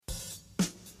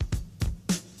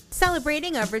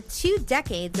Celebrating over 2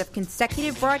 decades of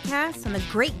consecutive broadcasts on the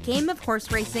great game of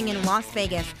horse racing in Las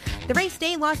Vegas, the Race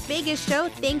Day Las Vegas show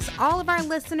thanks all of our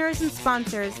listeners and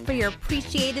sponsors for your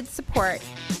appreciated support.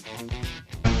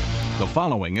 The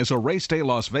following is a Race Day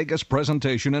Las Vegas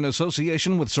presentation in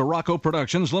association with Sirocco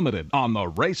Productions Limited on the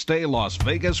Race Day Las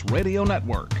Vegas Radio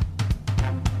Network.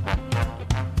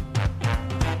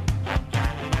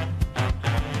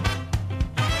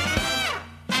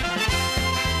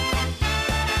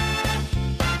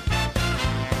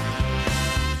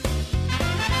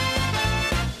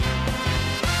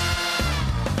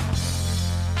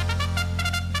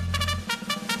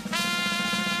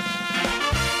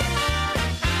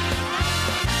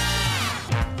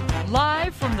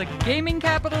 The gaming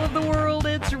capital of the world,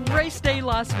 it's Race Day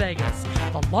Las Vegas,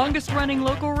 the longest-running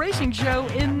local racing show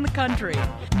in the country.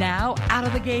 Now, out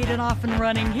of the gate and off and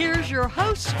running, here's your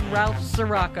host, Ralph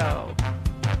Sirocco.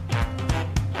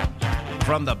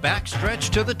 From the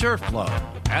backstretch to the turf club,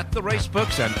 at the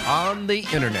racebooks and on the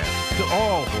internet, to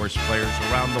all horse players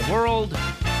around the world,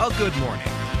 a good morning.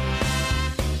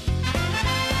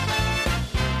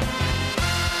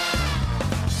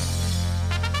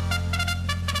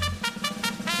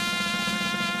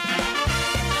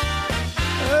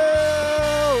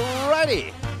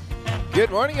 Good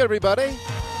morning, everybody.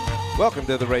 Welcome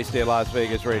to the Race Day Las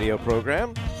Vegas radio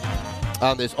program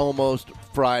on this almost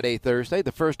Friday Thursday,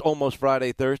 the first almost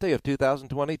Friday Thursday of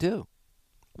 2022.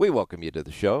 We welcome you to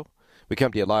the show. We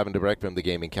come to you live and direct from the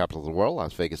gaming capital of the world,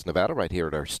 Las Vegas, Nevada, right here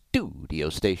at our studio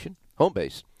station, home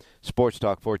base, Sports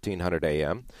Talk 1400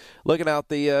 AM. Looking out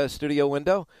the studio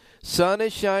window, sun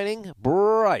is shining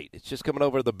bright. It's just coming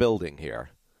over the building here.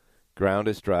 Ground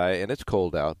is dry, and it's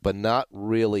cold out, but not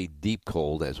really deep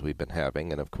cold as we've been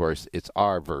having. And, of course, it's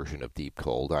our version of deep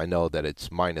cold. I know that it's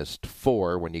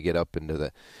 -4 when you get up into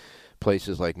the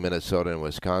places like Minnesota and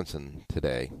Wisconsin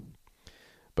today.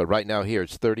 But right now here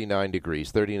it's 39 degrees,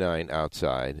 39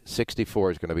 outside.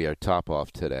 64 is going to be our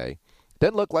top-off today.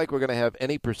 Doesn't look like we're going to have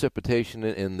any precipitation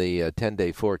in the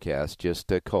 10-day forecast, just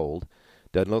cold.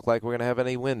 Doesn't look like we're going to have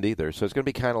any wind either. So it's going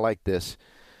to be kind of like this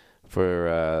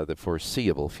for the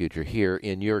foreseeable future here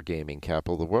in your gaming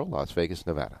capital of the world, Las Vegas,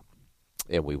 Nevada.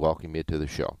 And we welcome you to the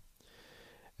show.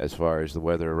 As far as the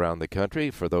weather around the country,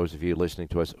 for those of you listening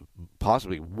to us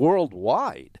possibly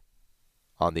worldwide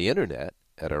on the internet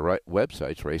at our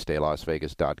websites,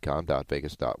 racedaylasvegas.com,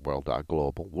 .vegas.world,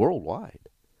 .global, worldwide.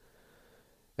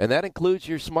 And that includes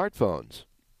your smartphones.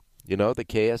 You know, the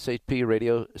KSHP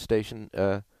radio station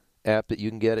app that you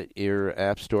can get at your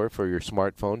app store for your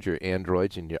smartphones, your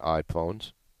Androids, and your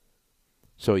iPhones.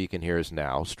 So you can hear us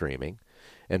now streaming.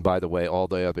 And by the way, all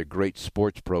the other great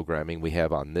sports programming we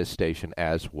have on this station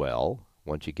as well,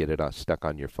 once you get it stuck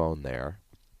on your phone there.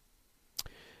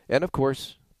 And of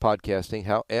course, podcasting,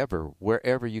 however,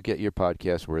 wherever you get your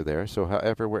podcasts, we're there. So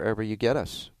however, wherever you get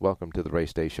us, welcome to the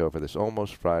Race Day Show for this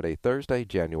almost Friday, Thursday,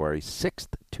 January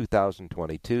 6th,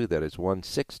 2022. That is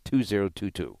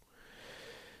 162022.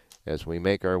 As we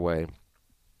make our way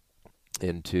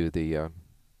into the,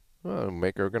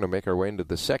 we're going to make our way into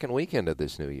the second weekend of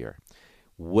this new year.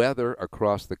 Weather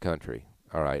across the country.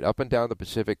 All right, up and down the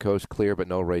Pacific Coast, clear, but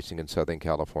no racing in Southern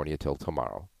California till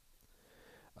tomorrow.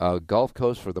 Gulf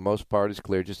Coast, for the most part, is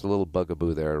clear. Just a little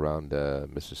bugaboo there around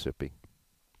Mississippi.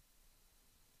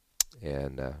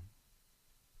 And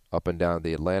up and down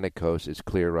the Atlantic Coast is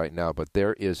clear right now, but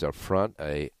there is a front,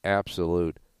 a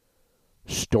absolute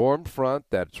storm front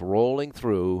that's rolling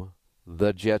through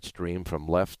the jet stream from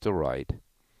left to right.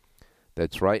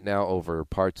 That's right now over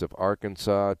parts of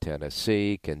Arkansas,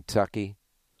 Tennessee, Kentucky,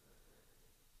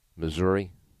 Missouri,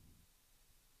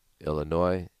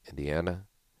 Illinois, Indiana,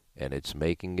 and it's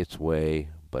making its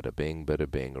way, bada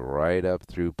bing, right up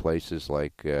through places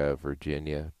like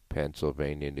Virginia,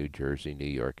 Pennsylvania, New Jersey, New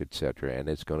York, etc., and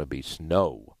it's going to be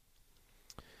snow.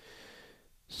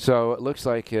 So it looks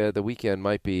like the weekend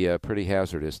might be pretty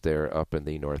hazardous there up in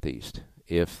the Northeast.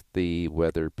 If the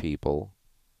weather people,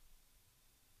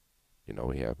 you know,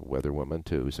 we have a weather woman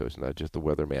too, so it's not just the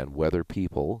weatherman. Weather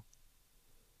people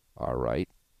are right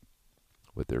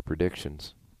with their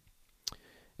predictions.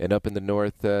 And up in the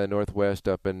northwest,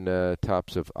 up in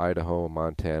tops of Idaho,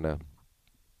 Montana,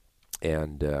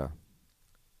 and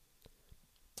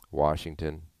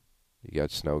Washington, you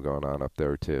got snow going on up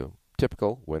there too.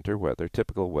 Typical winter weather,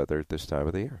 typical weather at this time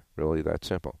of the year. Really that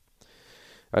simple.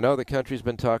 I know the country's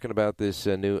been talking about this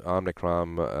new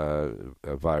Omicron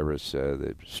virus,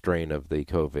 the strain of the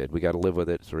COVID. We got to live with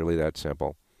it. It's really that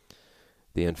simple.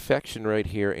 The infection rate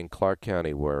here in Clark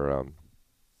County, where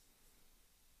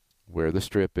where the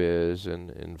Strip is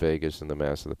in Vegas and the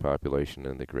mass of the population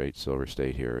in the great Silver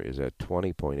State here is at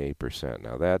 20.8%.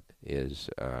 Now that is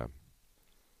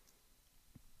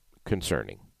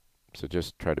concerning. So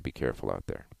just try to be careful out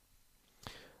there.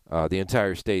 The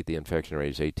entire state, the infection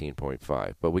rate is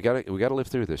 18.5. But we got to live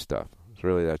through this stuff. It's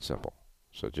really that simple.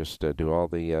 So just do all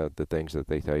the things that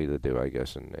they tell you to do, I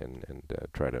guess, and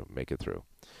try to make it through.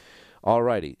 All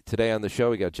righty. Today on the show,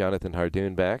 we got Jonathan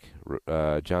Hardoon back.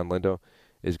 John Lindo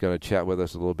is going to chat with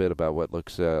us a little bit about what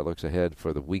looks ahead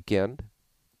for the weekend.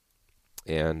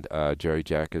 And Jerry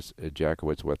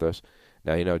Jackowitz with us.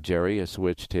 Now, you know, Jerry has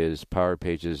switched his Power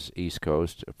Pages East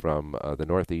Coast from the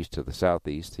Northeast to the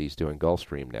Southeast. He's doing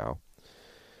Gulfstream now.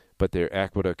 But their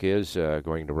Aqueduct is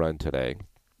going to run today.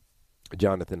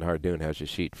 Jonathan Hardoon has a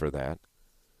sheet for that.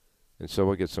 And so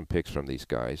we'll get some picks from these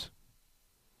guys.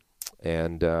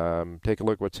 And take a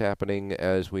look what's happening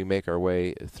as we make our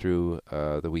way through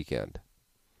the weekend.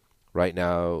 Right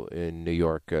now in New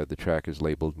York, the track is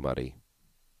labeled muddy.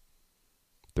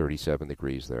 37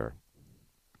 degrees there.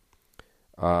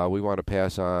 We want to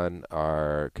pass on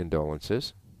our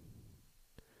condolences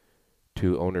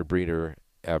to owner-breeder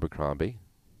Abercrombie.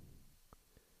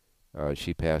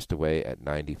 She passed away at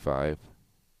 95.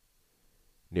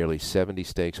 Nearly 70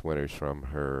 stakes winners from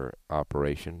her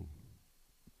operation.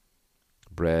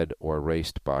 Bred or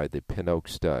raced by the Pin Oak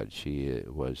Stud. She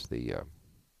was the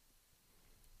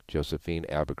Josephine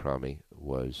Abercrombie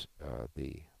was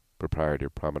the proprietor,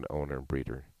 prominent owner, and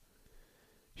breeder.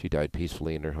 She died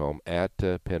peacefully in her home at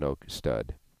Pin Oak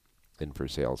Stud in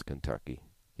Versailles, Kentucky,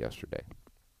 yesterday.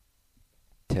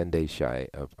 10 days shy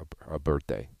of a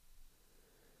birthday.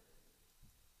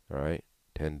 All right,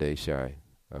 10 days shy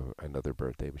of another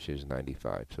birthday, but she's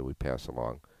 95. So we pass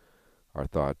along our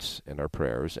thoughts and our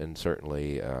prayers, and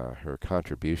certainly her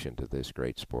contribution to this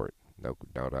great sport. No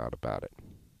doubt about it.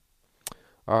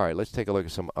 All right, let's take a look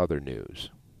at some other news.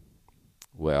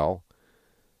 Well,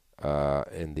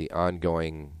 in the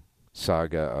ongoing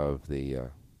saga of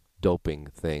the doping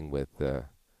thing with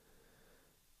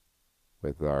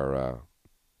our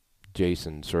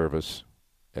Jason Service,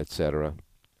 etc.,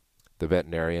 the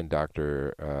veterinarian,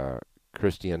 Dr.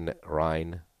 Christian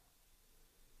Rhine,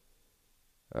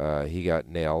 he got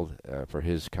nailed for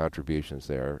his contributions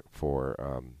there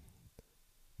for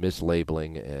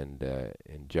mislabeling and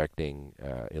injecting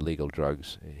illegal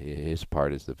drugs. His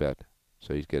part is the vet,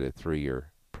 so he's got a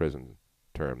 3-year prison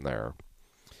term there.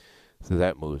 So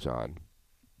that moves on.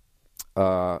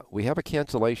 We have a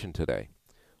cancellation today.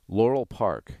 Laurel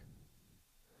Park.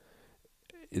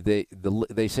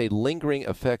 They say lingering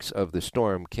effects of the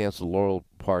storm cancel Laurel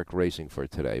Park racing for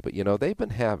today. But, you know, they've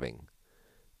been having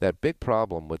that big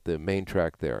problem with the main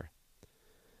track there.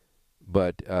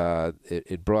 But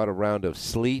it brought a round of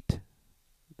sleet.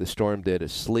 The storm did a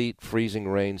sleet, freezing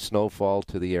rain, snowfall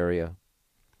to the area.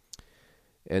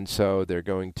 And so they're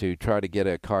going to try to get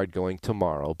a card going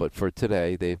tomorrow. But for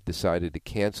today, they've decided to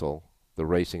cancel the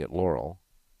racing at Laurel.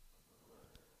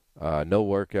 No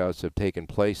workouts have taken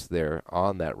place there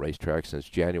on that racetrack since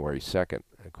January 2nd,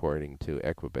 according to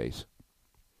Equibase.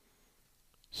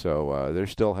 So they're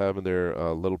still having their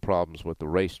little problems with the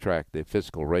racetrack, the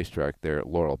physical racetrack there at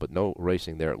Laurel, but no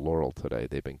racing there at Laurel today.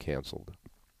 They've been canceled.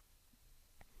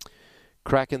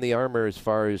 Crack in the armor as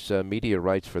far as media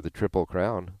rights for the Triple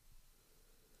Crown.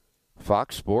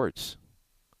 Fox Sports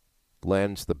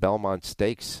lends the Belmont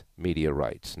Stakes media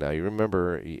rights. Now, you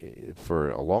remember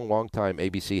for a long, long time,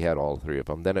 ABC had all three of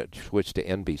them. Then it switched to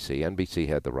NBC. NBC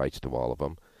had the rights to all of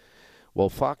them. Well,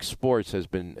 Fox Sports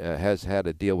has had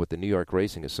a deal with the New York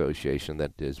Racing Association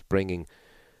that is bringing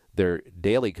their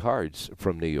daily cards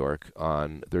from New York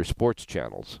on their sports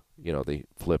channels. You know, they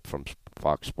flip from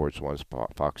Fox Sports 1 to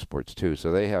Fox Sports 2.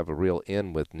 So they have a real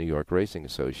in with New York Racing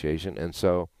Association. And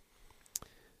so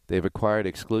they've acquired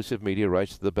exclusive media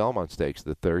rights to the Belmont Stakes,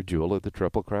 the third jewel of the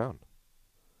Triple Crown.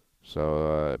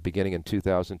 So beginning in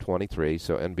 2023,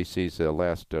 so NBC's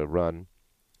last run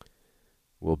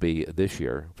will be this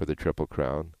year for the Triple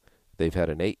Crown. They've had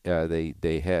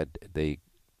they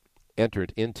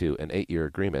entered into an 8-year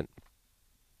agreement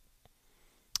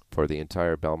for the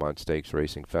entire Belmont Stakes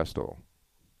Racing Festival.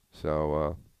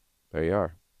 So there you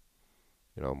are.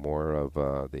 You know, more of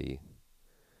the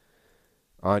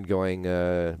ongoing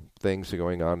things are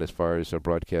going on as far as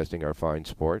broadcasting our fine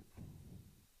sport.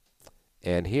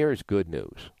 And here's good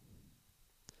news.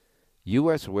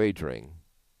 U.S. wagering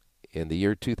in the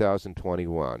year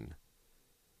 2021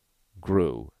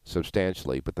 grew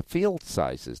substantially, but the field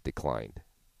sizes declined.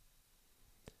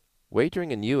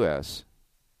 Wagering in U.S.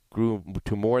 grew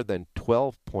to more than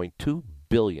 $12.2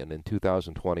 billion in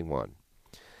 2021.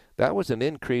 That was an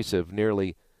increase of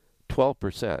nearly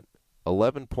 12%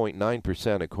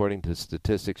 11.9% according to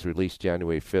statistics released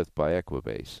January 5th by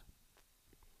Equibase.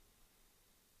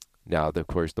 Now, of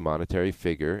course, the monetary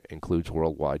figure includes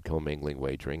worldwide commingling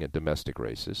wagering and domestic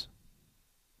races.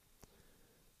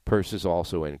 Purses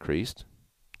also increased,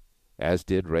 as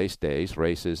did race days,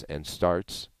 races, and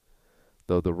starts,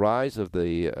 though the rise of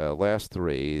the last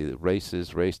three,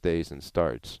 races, race days, and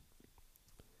starts,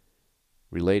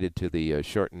 related to the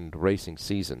shortened racing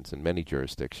seasons in many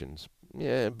jurisdictions,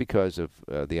 because of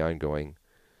the ongoing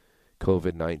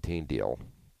COVID-19 deal.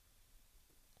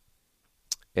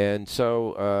 And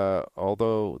so,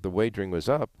 although the wagering was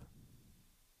up,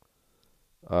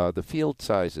 the field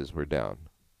sizes were down.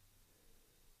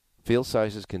 Field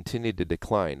sizes continued to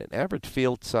decline. An average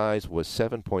field size was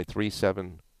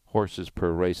 7.37 horses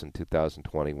per race in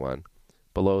 2021,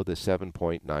 below the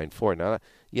 7.94. Now,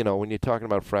 when you're talking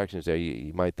about fractions there,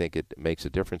 you might think it makes a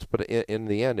difference, but in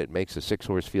the end, it makes a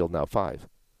 6-horse field now 5.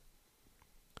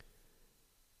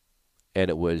 And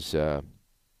it was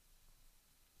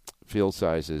field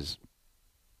sizes,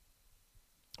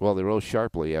 well, they rose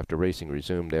sharply after racing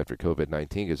resumed after COVID-19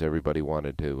 because everybody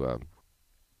wanted to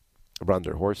run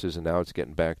their horses, and now it's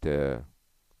getting back to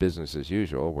business as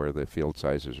usual where the field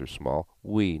sizes are small.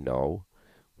 We know.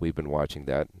 We've been watching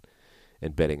that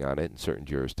and betting on it in certain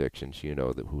jurisdictions. You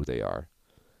know who they are.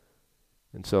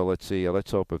 And so let's see.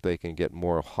 Let's hope if they can get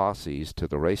more hossies to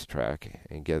the racetrack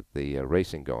and get the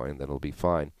racing going, that'll be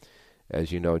fine.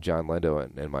 As you know, John Lendo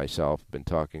and myself have been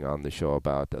talking on the show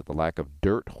about the lack of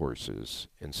dirt horses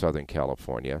in Southern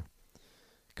California,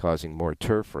 causing more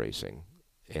turf racing.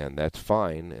 And that's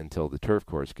fine until the turf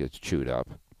course gets chewed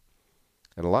up.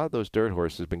 And a lot of those dirt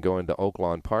horses have been going to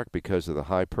Oaklawn Park because of the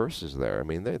high purses there. I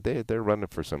mean, they're running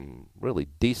for some really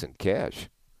decent cash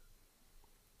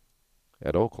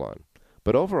at Oaklawn.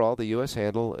 But overall, the U.S.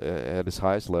 handle at its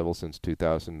highest level since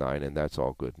 2009, and that's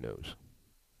all good news.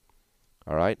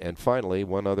 All right, and finally,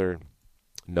 one other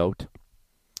note.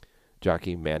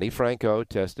 Jockey Manny Franco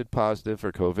tested positive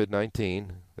for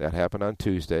COVID-19. That happened on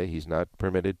Tuesday. He's not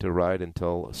permitted to ride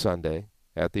until Sunday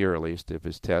at the earliest if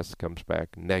his test comes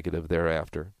back negative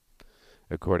thereafter,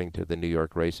 according to the New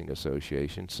York Racing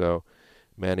Association. So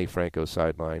Manny Franco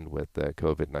sidelined with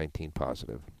COVID-19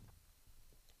 positive.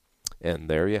 And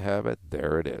there you have it.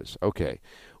 There it is. Okay,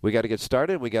 we got to get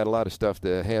started. We got a lot of stuff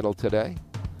to handle today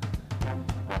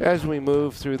as we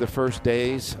move through the first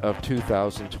days of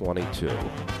 2022.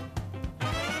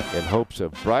 In hopes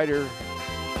of brighter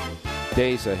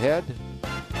days ahead,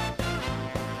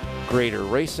 greater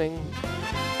racing,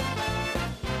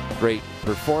 great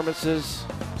performances,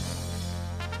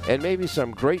 and maybe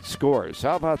some great scores.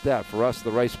 How about that for us,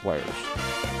 the race players?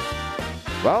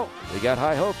 Well, we got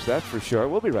high hopes, that's for sure.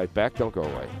 We'll be right back. Don't go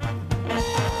away.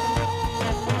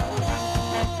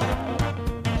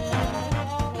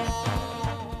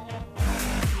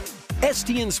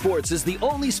 STN Sports is the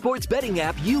only sports betting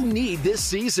app you need this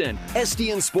season.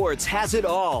 STN Sports has it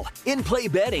all. In-play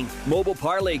betting, mobile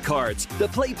parlay cards, the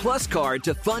Play Plus card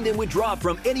to fund and withdraw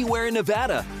from anywhere in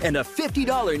Nevada, and a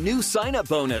 $50 new sign-up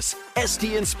bonus.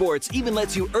 STN Sports even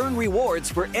lets you earn rewards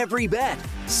for every bet.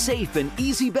 Safe and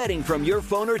easy betting from your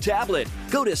phone or tablet.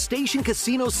 Go to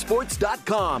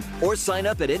StationCasinoSports.com or sign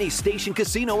up at any Station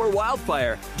Casino or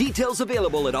Wildfire. Details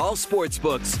available at all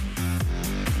sportsbooks.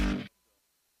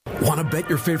 Want to bet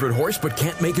your favorite horse but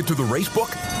can't make it to the racebook?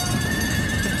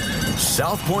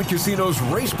 South Point Casino's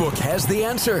Racebook has the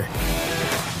answer.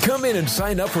 Come in and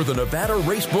sign up for the Nevada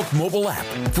Racebook mobile app.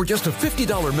 For just a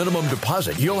 $50 minimum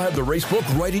deposit, you'll have the Racebook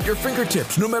right at your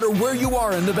fingertips, no matter where you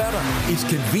are in Nevada. It's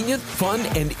convenient, fun,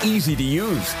 and easy to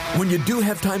use. When you do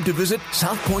have time to visit,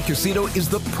 South Point Casino is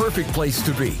the perfect place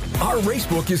to be. Our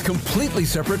Racebook is completely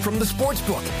separate from the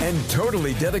Sportsbook and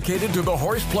totally dedicated to the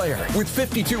horse player. With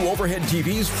 52 overhead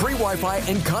TVs, free Wi-Fi,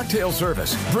 and cocktail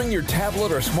service. Bring your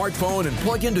tablet or smartphone and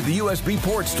plug into the USB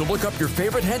ports to look up your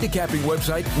favorite handicapping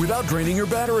website without draining your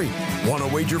battery. Want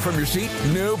to wager from your seat?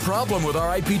 No problem with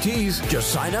our IPTs.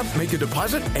 Just sign up, make a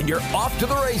deposit, and you're off to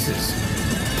the races.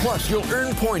 Plus, you'll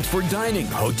earn points for dining,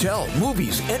 hotel,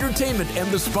 movies, entertainment,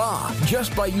 and the spa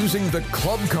just by using the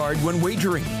club card when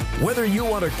wagering. Whether you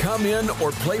want to come in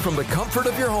or play from the comfort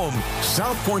of your home,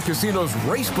 South Point Casino's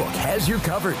Racebook has you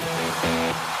covered.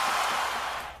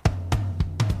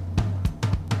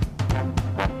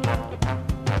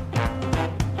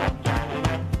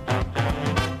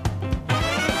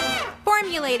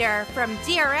 From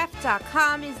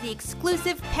DRF.com is the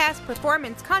exclusive past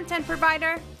performance content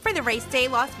provider for the Race Day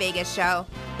Las Vegas show.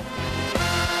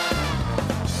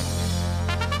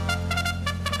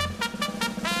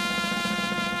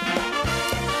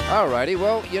 All righty.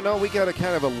 Well, we got a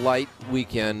kind of a light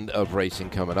weekend of racing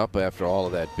coming up after all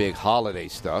of that big holiday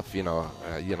stuff.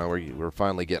 We're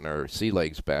finally getting our sea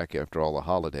legs back after all the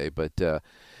holiday. But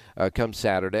come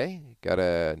Saturday, got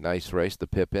a nice race, the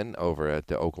Pippin, over at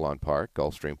Oaklawn Park.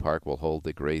 Gulfstream Park will hold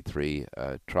the Grade 3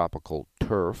 Tropical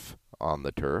Turf on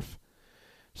the turf.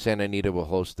 Santa Anita will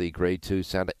host the Grade 2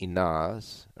 Santa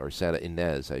Ynez, I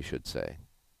should say.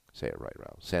 Say it right,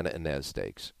 Ralph. Santa Ynez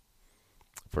Stakes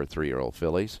for 3-year-old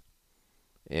fillies.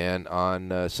 And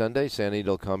on Sunday, Santa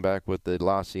Anita will come back with the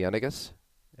Las Ciénegas,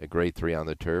 a Grade 3 on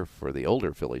the turf for the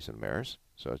older fillies and mares.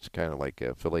 So it's kind of like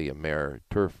a filly and mare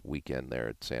turf weekend there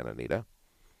at Santa Anita.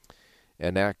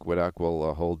 And Aqueduct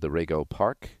will hold the Rego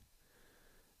Park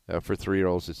for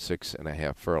 3-year-olds at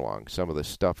 6.5 furlongs. Some of the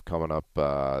stuff coming up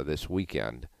this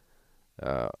weekend,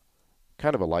 kind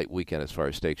of a light weekend as far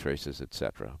as stakes races,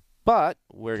 etc. But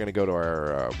we're going to go to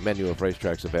our menu of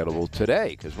racetracks available today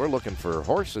because we're looking for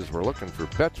horses, we're looking for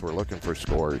bets, we're looking for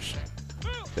scores.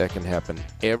 That can happen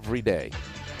every day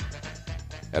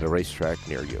at a racetrack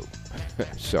near you.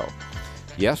 So,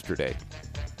 yesterday,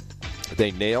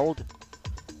 they nailed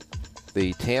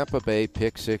the Tampa Bay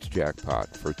Pick 6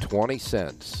 jackpot for 20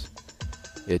 cents.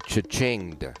 It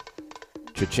cha-chinged.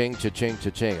 Cha-ching, cha-ching,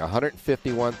 cha-ching.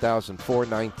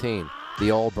 $151,419, the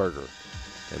Allburger,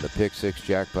 and the Pick 6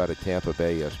 jackpot at Tampa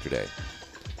Bay yesterday.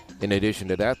 In addition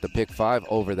to that, the Pick 5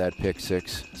 over that Pick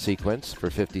 6 sequence for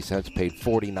 50 cents paid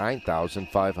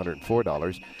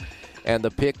 $49,504. And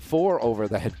the Pick 4 over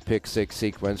that Pick 6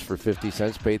 sequence for 50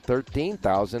 cents paid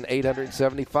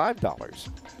 $13,875.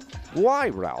 Why,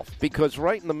 Ralph? Because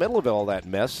right in the middle of all that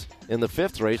mess in the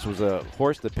fifth race was a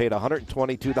horse that paid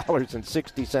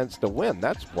 $122.60 to win.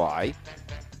 That's why.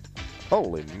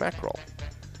 Holy mackerel.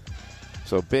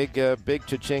 So big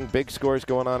cha-ching, big scores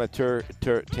going on at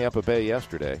Tampa Bay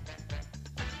yesterday.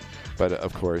 But,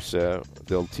 of course,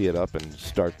 they'll tee it up and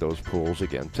start those pools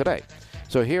again today.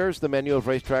 So here's the menu of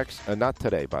racetracks. Not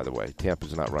today, by the way.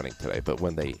 Tampa's not running today, but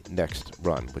when they next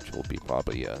run, which will be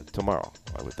probably tomorrow,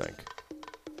 I would think.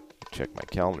 Check my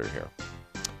calendar here.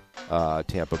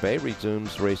 Tampa Bay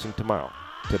resumes racing tomorrow.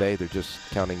 Today, they're just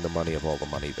counting the money of all the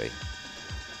money they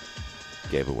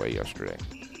gave away yesterday.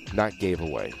 Not gave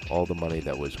away, all the money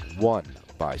that was won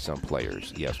by some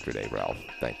players yesterday, Ralph.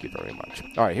 Thank you very much.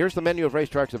 All right, here's the menu of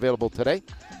racetracks available today.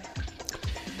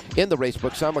 In the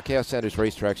Racebook, simulcast centers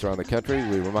racetracks around the country.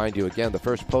 We remind you again, the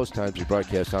first post times we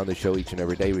broadcast on the show each and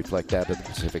every day reflect that of the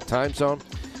Pacific time zone.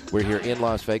 We're here in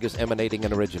Las Vegas, emanating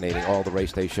and originating all the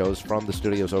race day shows from the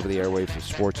studios over the airwaves of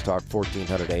Sports Talk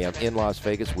 1400 AM in Las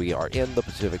Vegas. We are in the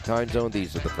Pacific time zone.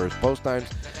 These are the first post times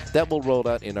that will roll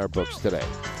out in our books today.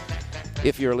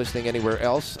 If you're listening anywhere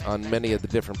else on many of the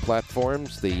different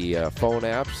platforms, the phone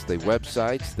apps, the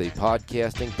websites, the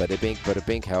podcasting, bada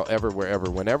bing, however, wherever,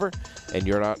 whenever, and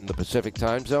you're not in the Pacific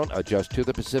time zone, adjust to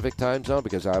the Pacific time zone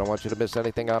because I don't want you to miss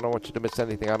anything. I don't want you to miss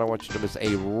anything. I don't want you to miss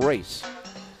a race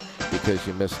because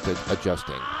you missed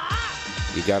adjusting.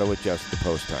 You got to adjust the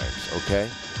post times, okay,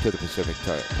 to the Pacific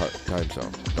time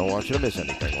zone. Don't want you to miss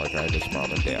anything like I miss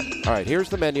Mom and Dad. All right, here's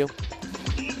the menu.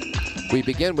 We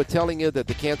begin with telling you that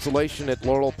the cancellation at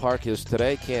Laurel Park is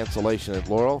today. Cancellation at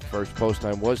Laurel. First post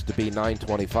time was to be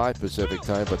 9:25 Pacific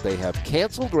time, but they have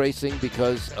canceled racing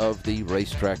because of the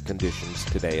racetrack conditions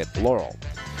today at Laurel.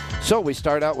 So we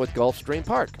start out with Gulfstream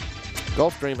Park.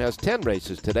 Gulfstream has 10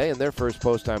 races today, and their first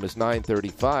post time is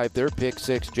 9:35. Their Pick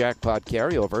 6 jackpot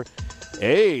carryover,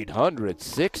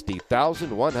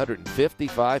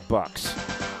 $860,155.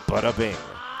 Bada bing.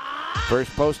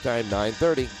 First post time,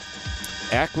 9:30.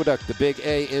 Aqueduct, the big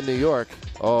A in New York.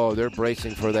 Oh, they're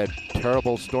bracing for that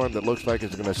terrible storm that looks like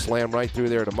it's going to slam right through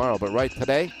there tomorrow. But right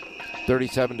today,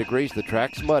 37 degrees. The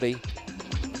track's muddy,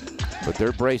 but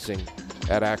they're bracing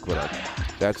at Aqueduct.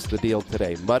 That's the deal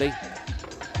today. Muddy,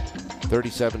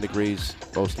 37 degrees,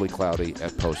 mostly cloudy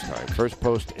at post time. First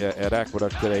post at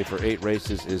Aqueduct today for 8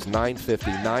 races is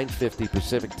 9:50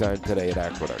 Pacific time today at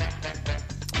Aqueduct.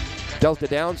 Delta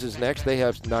Downs is next. They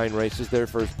have 9 races. Their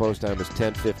first post time is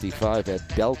 10:55 at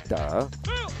Delta.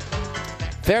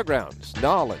 Fairgrounds,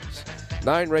 Nollins.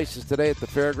 9 races today at the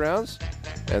Fairgrounds,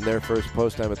 and their first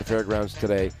post time at the Fairgrounds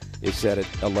today is set at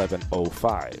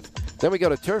 11:05. Then we go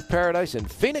to Turf Paradise in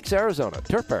Phoenix, Arizona.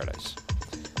 Turf Paradise.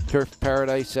 Turf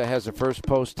Paradise has a first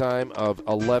post time of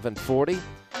 11:40.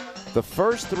 The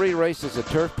first 3 races at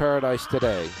Turf Paradise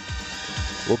today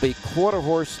will be quarter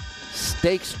horse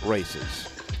stakes races.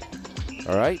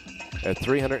 All right, at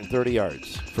 330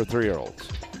 yards for 3-year-olds.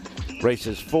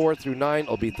 Races 4 through 9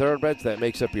 will be thoroughbreds. That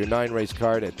makes up your 9-race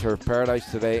card at Turf Paradise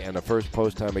today, and the first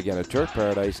post time again at Turf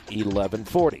Paradise,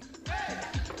 11:40.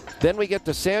 Then we get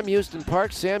to Sam Houston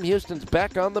Park. Sam Houston's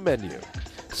back on the menu.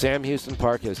 Sam Houston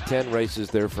Park has 10 races.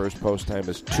 Their first post time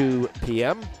is 2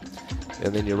 p.m.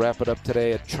 And then you wrap it up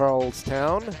today at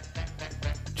Charlestown.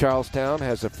 Charlestown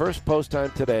has a first post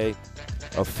time today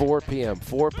of 4 p.m.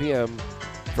 4 p.m.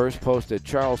 first post at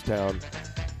Charlestown,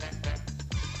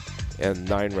 and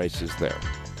 9 races there.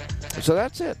 So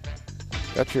that's it.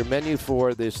 That's your menu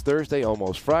for this Thursday,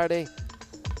 almost Friday.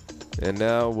 And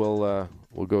now we'll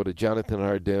go to Jonathan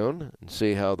Hardoon and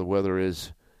see how the weather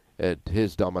is at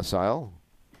his domicile.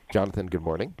 Jonathan, good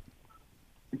morning.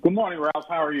 Good morning, Ralph.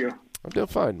 How are you? I'm doing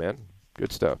fine, man.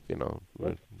 Good stuff.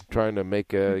 We're trying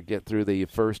to get through the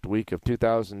first week of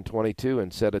 2022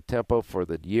 and set a tempo for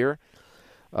the year.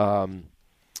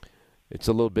 It's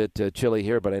a little bit chilly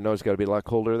here, but I know it's got to be a lot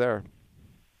colder there.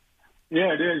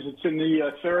 Yeah, it is. It's in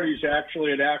the 30s,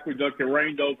 actually, at Aqueduct. It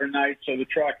rained overnight, so the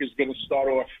track is going to start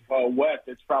off wet.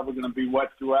 It's probably going to be wet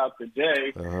throughout the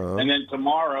day. And then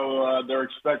tomorrow, they're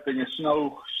expecting a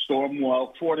snowstorm,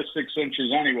 4 to 6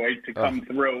 inches anyway, to come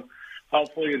through.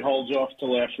 Hopefully it holds off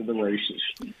till after the races.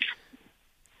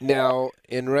 Now,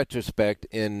 in retrospect,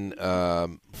 in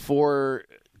 4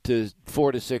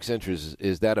 to 6 inches,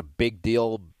 is that a big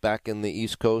deal back in the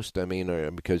East Coast? I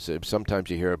mean, because sometimes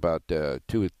you hear about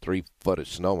 2 or 3 foot of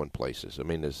snow in places. I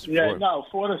mean, 4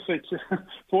 to 6,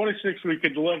 4 to 6 we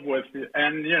could live with,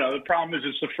 and the problem is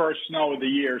it's the first snow of the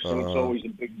year, so it's always a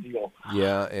big deal.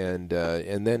 Yeah, and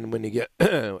then when you get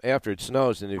after it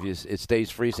snows and if it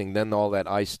stays freezing, then all that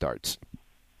ice starts.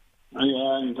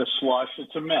 Yeah, and the slush,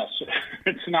 it's a mess.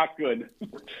 It's not good.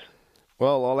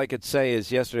 Well, all I could say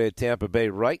is yesterday at Tampa Bay,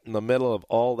 right in the middle of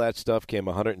all that stuff, came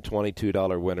a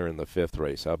 $122 winner in the 5th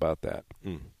race. How about that?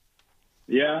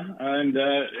 Yeah, and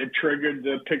it triggered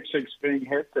the pick 6 being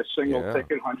hit, the single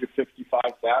ticket,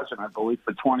 $155,000, I believe,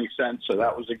 for 20 cents. So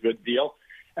that was a good deal.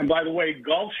 And by the way,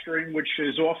 Gulfstream, which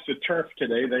is off the turf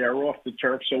today, they are off the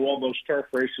turf, so all those turf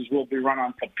races will be run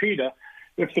on Pepita.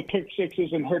 If the pick 6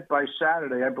 isn't hit by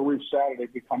Saturday, I believe Saturday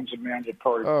becomes a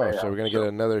mandatory payout. So we're going to get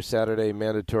another Saturday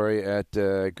mandatory at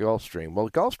Gulfstream. Well,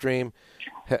 Gulfstream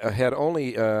had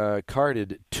only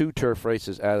carded 2 turf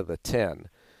races out of the 10.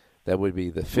 That would be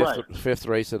the fifth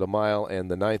race at a mile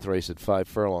and the 9th race at 5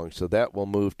 furlongs. So that will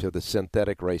move to the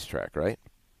synthetic racetrack, right?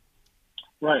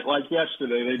 Right, like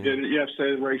yesterday. They did it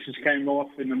yesterday. The races came off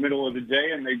in the middle of the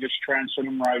day, and they just transferred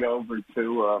them right over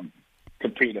to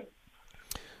Pepita.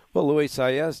 Well, Luis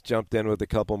Saez jumped in with a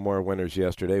couple more winners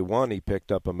yesterday. One, he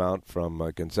picked up a mount from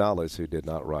Gonzalez, who did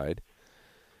not ride.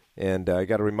 And I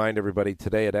got to remind everybody,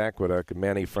 today at Aqueduct,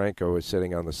 Manny Franco is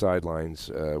sitting on the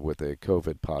sidelines with a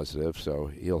COVID positive, so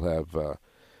he'll have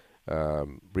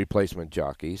replacement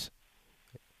jockeys.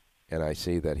 And I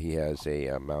see that he has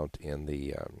a mount in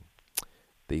the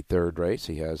 3rd race.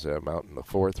 He has a mount in the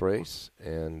 4th race,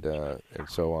 and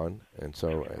so on. And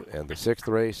the 6th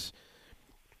race,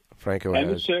 Franco and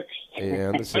has. The 6th.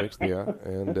 And the 6th, yeah.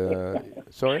 And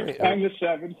and the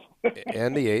 7th.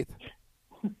 And the 8th.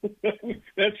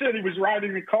 That's it. He was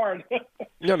riding the card.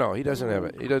 No, he doesn't have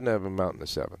it. He doesn't have a mount in the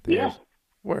 7th.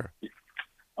 Where?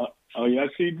 Oh, yes,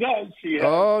 he does. He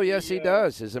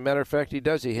does. As a matter of fact, he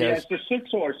does. He has the 6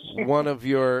 horse. one of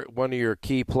your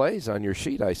key plays on your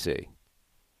sheet, I see.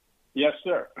 Yes,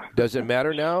 sir. Does it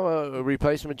matter now, a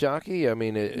replacement jockey? I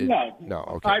mean, no.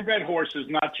 Okay. I bet horses,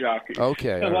 not jockeys.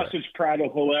 Okay. Unless it's Prado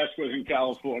Velasquez in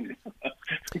California.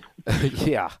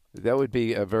 Yeah, that would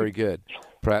be very good.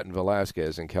 Pratt and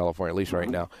Velasquez in California, at least right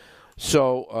now.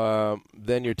 So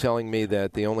then you're telling me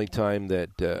that the only time that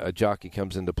a jockey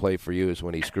comes into play for you is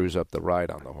when he screws up the ride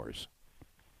on the horse.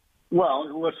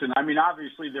 Well, listen, I mean,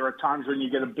 obviously there are times when you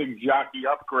get a big jockey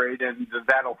upgrade, and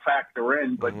that'll factor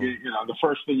in. But, you know, the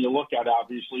first thing you look at,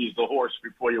 obviously, is the horse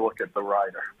before you look at the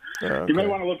rider. Okay. You may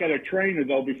want to look at a trainer,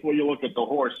 though, before you look at the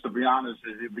horse, to be honest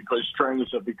with you, because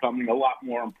trainers are becoming a lot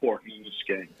more important in this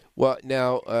game. Well,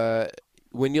 now,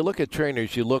 when you look at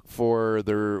trainers, you look for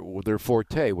their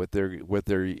forte, what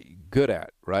they're good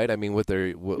at, right? I mean,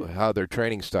 how their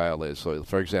training style is. So,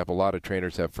 for example, a lot of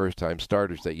trainers have first-time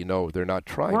starters that they're not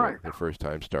trying the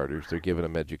first-time starters. They're giving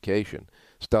them education,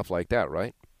 stuff like that,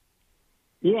 right?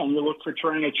 Yeah, and you look for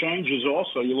trainer changes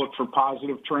also. You look for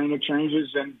positive trainer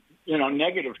changes and,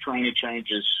 negative trainer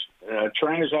changes.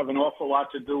 Trainers have an awful lot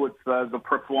to do with the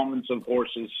performance of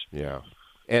horses. Yeah,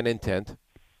 and intent.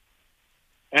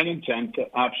 And intent,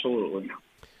 absolutely.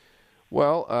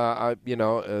 Well,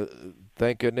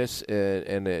 thank goodness,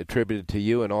 and attributed to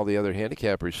you and all the other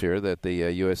handicappers here, that the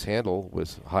U.S. handle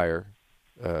was higher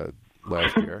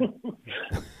last year.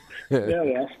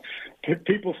 Yeah.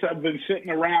 People have been sitting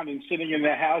around and sitting in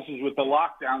their houses with the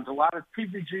lockdowns. A lot of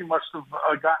PBG must have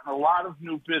gotten a lot of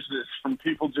new business from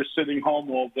people just sitting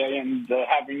home all day and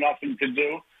having nothing to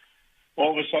do.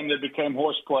 all of a sudden they became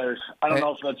horse players. I don't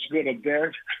know if that's good or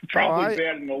bad. Probably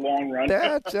bad in the long run.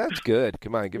 That's good.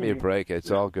 Come on, give me a break.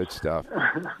 It's all good stuff.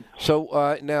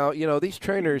 So now, these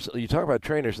trainers, you talk about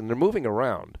trainers, and they're moving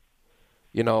around.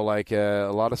 Like a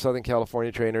lot of Southern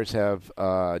California trainers have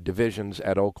divisions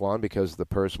at Oaklawn because of the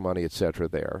purse money, et cetera,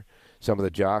 there. Some of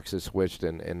the jocks have switched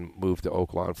and moved to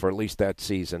Oaklawn for at least that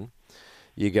season.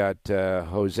 You got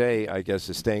Jose, I guess,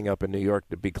 is staying up in New York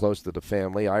to be close to the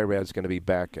family. Irad's going to be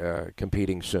back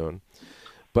competing soon.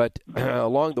 But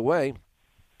along the way,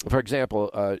 for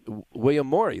example, William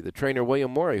Morey, the trainer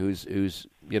William Morey, who's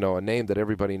a name that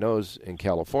everybody knows in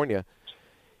California,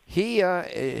 he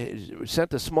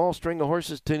sent a small string of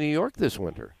horses to New York this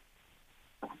winter.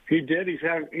 He did. He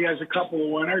has a couple of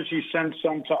winners. He sent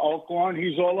some to Oaklawn.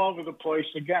 He's all over the place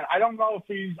again. I don't know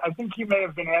if I think he may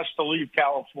have been asked to leave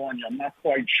California. I'm not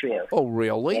quite sure. Oh,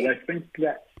 really? But I think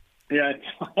that, yeah,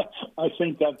 I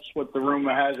think that's what the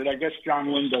rumor has it. I guess John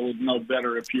Lindo would know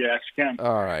better if you ask him.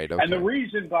 All right. Okay. And the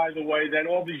reason, by the way, that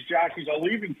all these jockeys are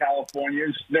leaving California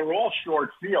is they're all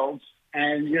short fields.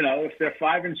 And, if they're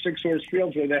 5- and 6-horse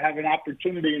fields where they have an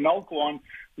opportunity in Oaklawn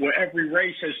where every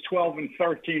race has 12 and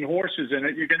 13 horses in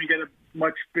it, you're going to get a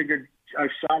much bigger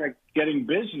shot at getting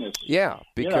business. Yeah,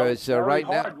 because right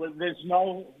now there's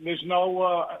no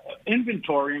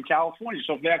inventory in California.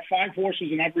 So if they have 5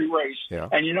 horses in every race,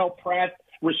 and Pratt,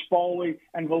 Rispoli,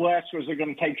 and Velasquez are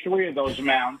going to take 3 of those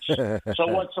mounts. So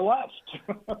what's left?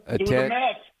 Do the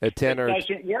math. It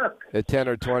doesn't work. A 10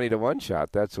 or 20 to 1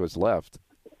 shot. That's what's left.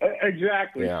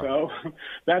 Exactly. Yeah. So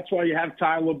that's why you have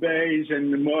Tyler Bays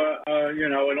and and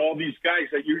all these guys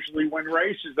that usually win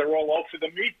races. They're all over the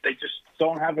meat. They just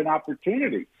don't have an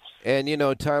opportunity. And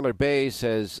Tyler Bays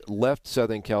has left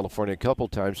Southern California a couple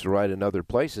times to ride in other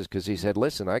places because he said,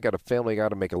 "Listen, I got a family, got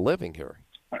to make a living here."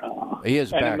 He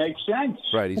is back. It makes sense.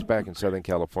 Right. He's back in Southern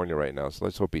California right now. So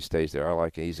let's hope he stays there. I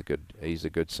like it. He's a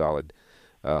good, solid.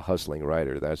 Hustling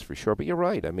rider, that's for sure. But you're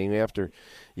right. I mean, after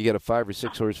you get a 5 or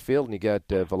 6 horse field and you got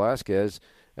Velasquez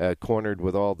cornered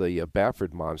with all the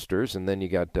Baffert monsters, and then you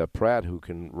got Pratt who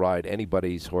can ride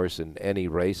anybody's horse in any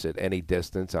race at any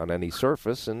distance on any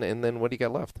surface, and then what do you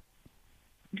got left?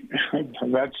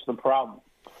 That's the problem.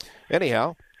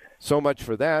 Anyhow, so much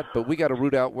for that. But we got to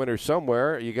root out winners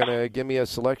somewhere. Are you going to give me a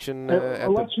selection?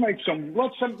 Let's make some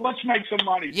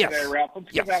money today, Ralph.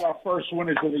 Let's give out our first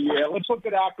winners of the year. Let's look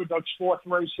at Aqueduct's 4th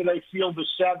race today, field of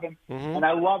 7. And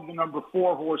I love the number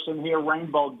 4 horse in here,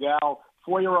 Rainbow Gal,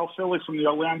 4-year-old filly from the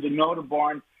Orlando Noda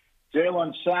Barn.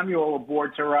 Jalen Samuel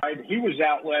aboard to ride. He was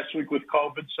out last week with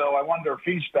COVID, so I wonder if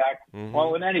he's back.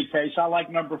 Well, in any case, I like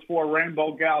number 4,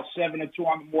 Rainbow Gal, 7-2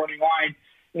 on the morning line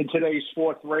in today's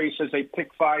 4th race as a pick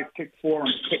 5, pick 4,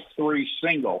 and pick 3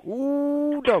 single.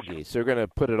 Ooh, doggy. So we're going to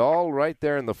put it all right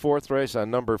there in the 4th race on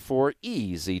number 4.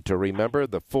 Easy to remember.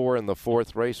 The 4 in the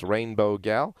 4th race, Rainbow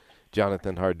Gal.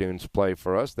 Jonathan Hardoon's play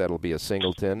for us. That'll be a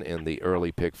singleton in the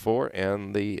early pick 4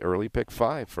 and the early pick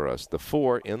 5 for us. The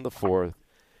 4 in the 4th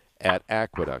at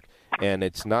Aqueduct. And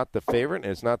it's not the favorite,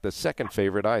 and it's not the second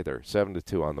favorite either.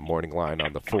 7-2 on the morning line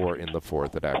on the 4 in the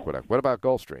 4th at Aqueduct. What about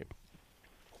Gulfstream?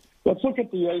 Let's look at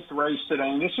the 8th race today,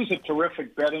 and this is a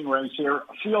terrific betting race here.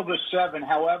 Field of 7.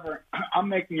 However, I'm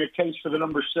making a case for the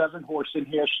number 7 horse in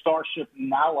here, Starship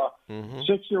Nala.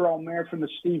 6-year-old mare from the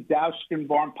Steve Dowskin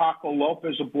barn, Paco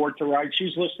Lopez aboard to ride.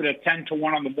 She's listed at 10-1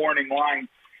 on the morning line.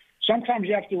 Sometimes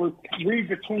you have to read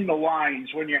between the lines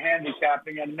when you're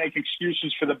handicapping and make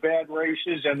excuses for the bad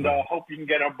races and hope you can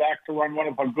get her back to run one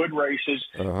of her good races.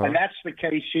 And that's the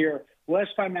case here.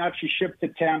 Last time out, she shipped to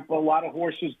Tampa. A lot of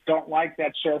horses don't like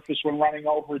that surface when running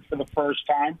over it for the first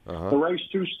time. The race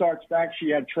 2 starts back, she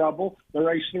had trouble. The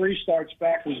race 3 starts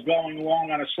back, was going along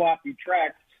on a sloppy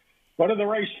track. But the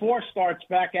race 4 starts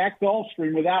back at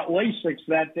Gulfstream without Lasix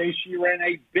that day. She ran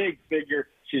a big figure.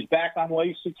 She's back on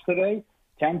Lasix today,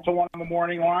 10-1 on the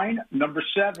morning line. Number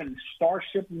 7,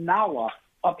 Starship Nala.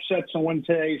 Upsets and win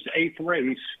today's 8th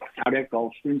race out at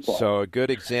Gulfstream Park. So a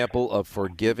good example of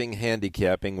forgiving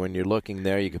handicapping. When you're looking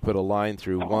there, you can put a line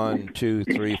through 1, 2,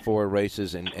 3, 4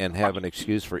 races and have an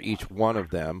excuse for each one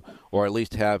of them, or at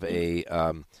least have a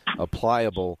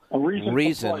pliable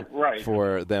reason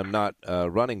for them not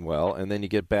running well. And then you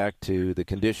get back to the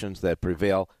conditions that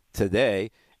prevail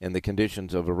today and the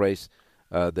conditions of a race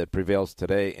that prevails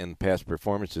today in past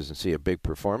performances and see a big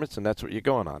performance, and that's what you're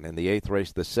going on. In the 8th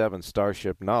race, the 7,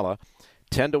 Starship Nala,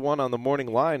 10-1 on the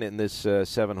morning line in this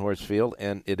 7-horse field,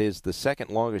 and it is the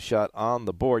second longest shot on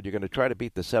the board. You're going to try to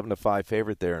beat the 7-5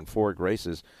 favorite there in 4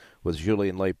 races with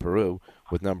Julien Le Peru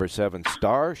with number 7,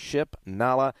 Starship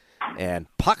Nala, and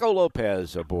Paco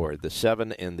Lopez aboard, the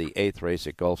 7 in the 8th race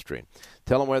at Gulfstream.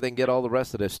 Tell them where they can get all the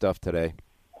rest of this stuff today.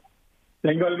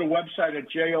 Then go to the website at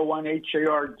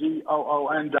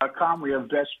JONHARDOON.com. We have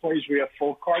best plays. We have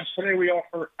full cards. Today we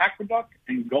offer Aqueduct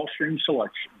and Gulfstream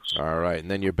selections. All right,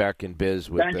 and then you're back in biz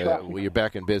with Thanks, you're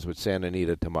back in biz with Santa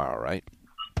Anita tomorrow, right?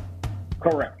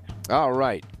 Correct. All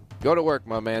right. Go to work,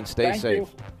 my man. Stay Thank safe. you.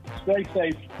 Stay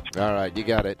safe. All right, you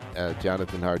got it.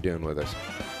 Jonathan Hardoon with us.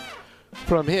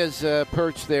 From his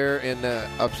perch there in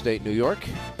upstate New York,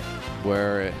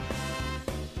 where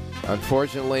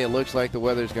unfortunately it looks like the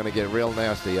weather's going to get real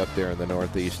nasty up there in the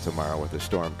Northeast tomorrow with a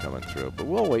storm coming through. But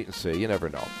we'll wait and see. You never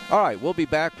know. All right, we'll be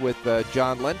back with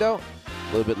John Lindo.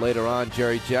 A little bit later on,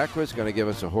 Jerry Jacqua is going to give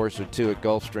us a horse or two at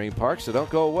Gulfstream Park. So don't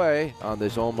go away on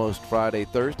this almost Friday,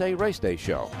 Thursday race day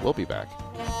show. We'll be back.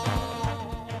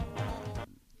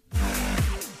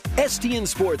 STN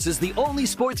Sports is the only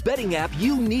sports betting app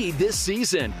you need this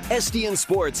season. STN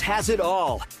Sports has it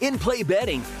all. In-play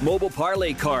betting, mobile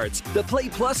parlay cards, the Play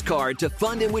Plus card to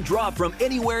fund and withdraw from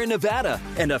anywhere in Nevada,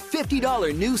 and a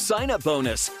 $50 new sign-up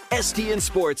bonus. STN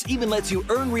Sports even lets you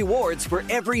earn rewards for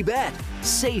every bet.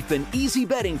 Safe and easy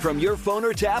betting from your phone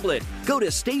or tablet. Go to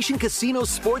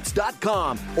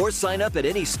StationCasinoSports.com or sign up at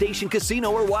any Station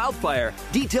Casino or Wildfire.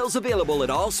 Details available at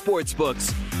all sports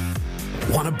books.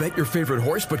 Want to bet your favorite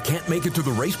horse but can't make it to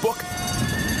the racebook?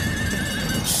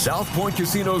 South Point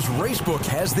Casino's Racebook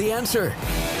has the answer.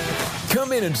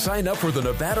 Come in and sign up for the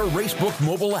Nevada Racebook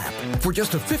mobile app. For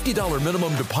just a $50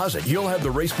 minimum deposit, you'll have the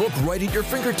Racebook right at your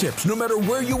fingertips, no matter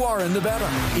where you are in Nevada.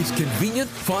 It's convenient,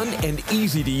 fun, and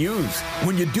easy to use.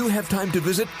 When you do have time to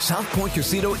visit, South Point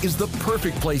Casino is the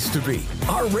perfect place to be.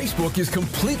 Our Racebook is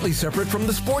completely separate from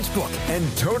the Sportsbook and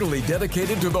totally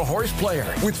dedicated to the horse player.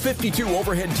 With 52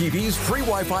 overhead TVs, free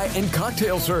Wi-Fi, and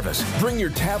cocktail service. Bring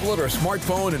your tablet or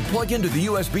smartphone and plug into the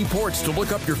USB ports to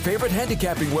look up your favorite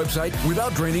handicapping website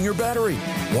without draining your battery.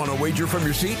 Want to wager from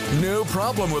your seat? No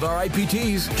problem with our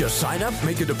IPTs. Just sign up,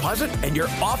 make a deposit, and you're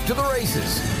off to the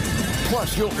races.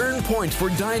 Plus, you'll earn points for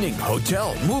dining,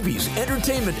 hotel, movies,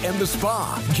 entertainment, and the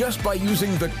spa just by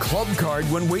using the club card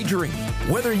when wagering.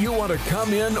 Whether you want to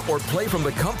come in or play from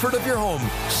the comfort of your home,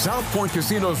 South Point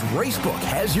Casino's Racebook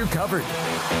has you covered.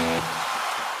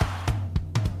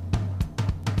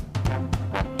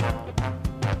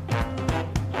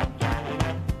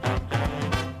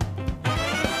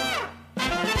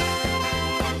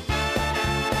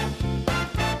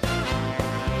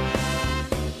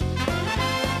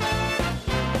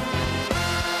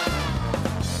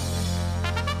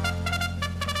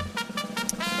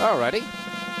 Alrighty.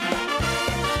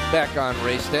 Back on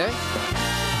race day.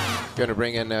 Going to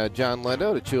bring in John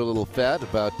Lindo to chew a little fat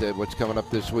about what's coming up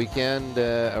this weekend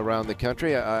around the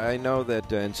country. I know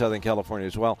that in Southern California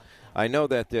as well. I know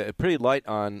that pretty light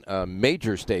on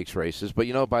major stakes races, but,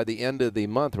 you know, by the end of the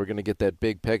month, we're going to get that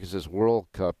big Pegasus World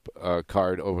Cup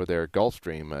card over there at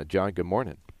Gulfstream. John, good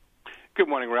morning. Good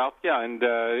morning, Ralph. Yeah, and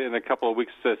in a couple of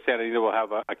weeks, Santa Anita will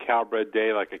have a Calbred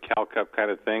day, like a Cal Cup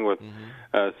kind of thing with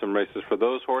some races for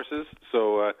those horses.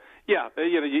 So, yeah,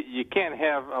 you know, you can't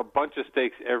have a bunch of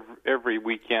stakes every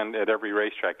weekend at every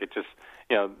racetrack. It just,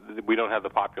 you know, we don't have the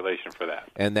population for that.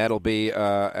 And that'll be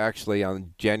actually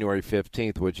on January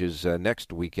 15th, which is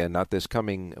next weekend, not this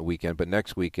coming weekend, but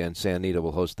next weekend. Santa Anita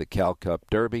will host the Cal Cup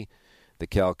Derby, the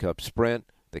Cal Cup Sprint,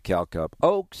 the Cal Cup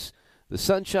Oaks, the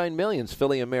Sunshine Millions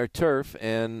Filly and Mare Turf,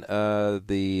 and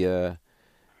the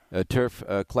Turf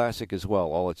Classic as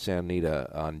well, all at Santa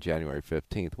Anita on January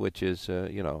 15th, which is,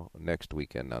 you know, next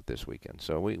weekend, not this weekend.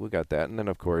 So we got that. And then,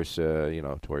 of course, you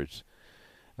know, towards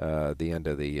the end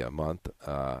of the month,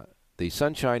 the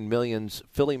Sunshine Millions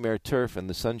Filly Mare Turf and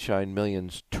the Sunshine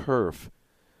Millions Turf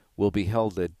will be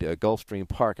held at Gulfstream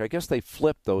Park. I guess they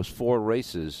flipped those 4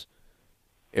 races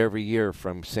every year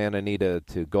from Santa Anita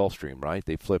to Gulfstream, right?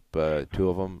 They flip 2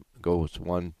 of them, goes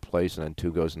one place, and then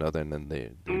 2 goes another, and then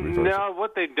they reverse. No,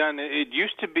 what they've done, it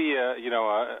used to be a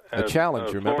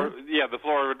challenge, remember? The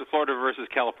Florida versus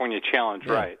California challenge,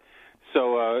 yeah. Right.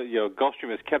 So, you know,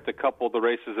 Gulfstream has kept a couple of the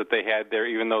races that they had there,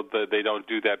 even though they don't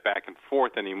do that back and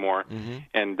forth anymore. Mm-hmm.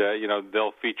 And, you know,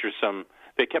 they'll feature some.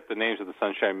 They kept the names of the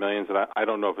Sunshine Millions, and I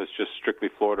don't know if it's just strictly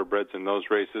Florida breds in those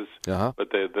races, but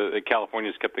the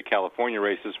California's kept the California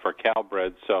races for Cal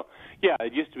breds. So, yeah,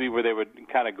 it used to be where they would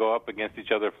kind of go up against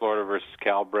each other, Florida versus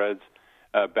Cal breds,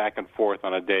 back and forth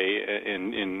on a day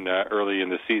in early in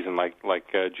the season, like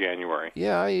January.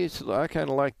 Yeah, I kind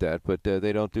of like that, but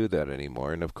they don't do that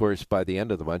anymore. And, of course, by the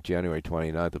end of the month, January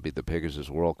 29th, will be the Pegasus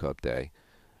World Cup Day.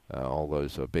 All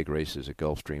those big races at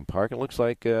Gulfstream Park. It looks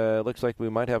like we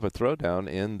might have a throwdown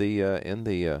in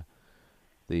the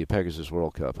Pegasus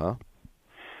World Cup, huh?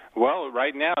 Well,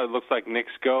 right now it looks like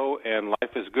Knicks Go and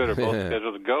Life is Good are both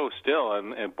scheduled to go still,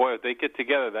 and boy, if they get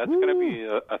together, that's going to be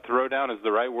a throwdown is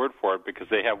the right word for it, because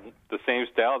they have the same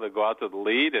style. They go out to the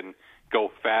lead and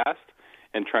go fast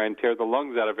and try and tear the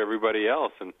lungs out of everybody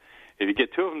else. And if you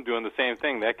get two of them doing the same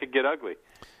thing, that could get ugly.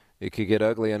 It could get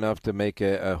ugly enough to make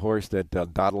a horse that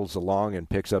dawdles along and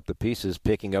picks up the pieces,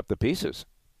 picking up the pieces.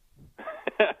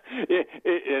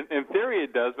 In theory,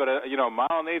 it does, but a mile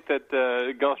and eighth at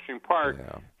Gulfstream Park.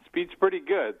 Yeah. Speed's pretty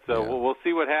good, so we'll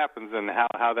see what happens and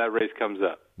how that race comes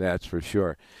up. That's for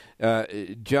sure.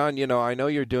 John, I know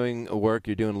you're doing work,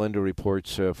 you're doing Linda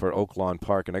Reports for Oaklawn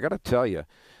Park, and I got to tell you,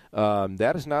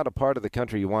 that is not a part of the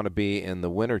country you want to be in the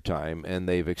wintertime, and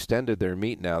they've extended their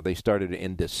meet now. They started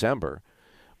in December,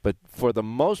 but for the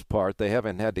most part, they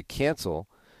haven't had to cancel.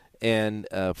 And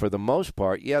for the most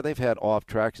part, they've had off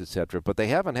tracks, etc., but they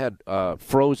haven't had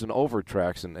frozen over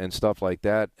tracks and stuff like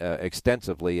that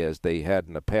extensively as they had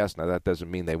in the past. Now, that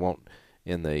doesn't mean they won't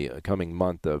in the coming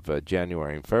month of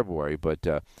January and February. But,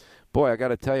 boy, I got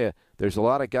to tell you, there's a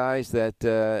lot of guys that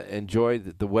enjoy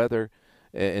the weather,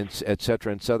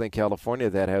 etc., in Southern California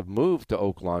that have moved to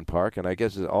Oaklawn Park, and I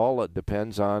guess it all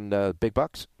depends on big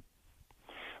bucks.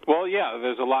 Well, yeah,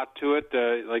 there's a lot to it.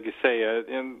 Like you say,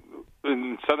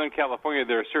 in Southern California,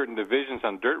 there are certain divisions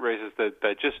on dirt races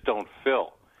that just don't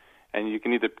fill. And you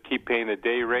can either keep paying the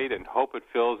day rate and hope it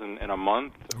fills in a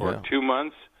month or 2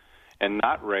 months and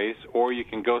not race, or you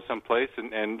can go someplace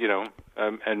and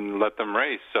let them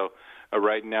race. So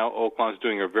right now, Oaklawn's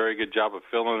doing a very good job of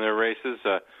filling their races.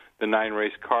 The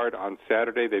 9-race card on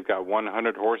Saturday, they've got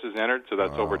 100 horses entered, so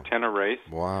that's over 10 a race.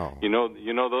 Wow. You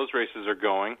know those races are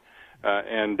going.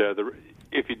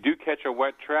 If you do catch a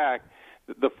wet track,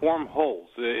 the form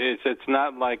holds. It's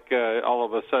not like all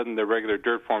of a sudden the regular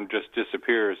dirt form just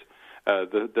disappears.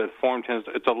 The form tends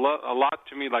to, it's a lot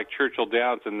to me like Churchill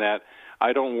Downs in that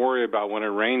I don't worry about when it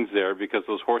rains there because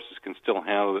those horses can still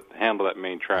handle that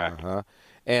main track. Uh-huh.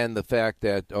 And the fact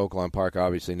that Oaklawn Park,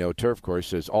 obviously no turf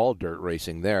course, is all dirt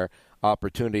racing there.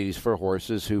 Opportunities for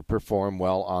horses who perform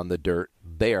well on the dirt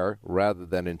there rather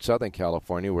than in Southern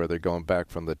California where they're going back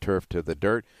from the turf to the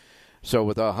dirt. So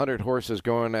with 100 horses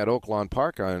going at Oaklawn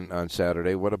Park on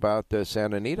Saturday, what about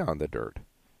Santa Anita on the dirt?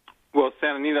 Well,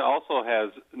 Santa Anita also has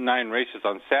 9 races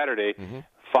on Saturday. Mm-hmm.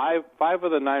 Five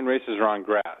of the 9 races are on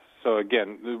grass. So,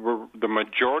 again, the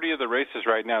majority of the races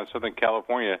right now in Southern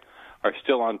California are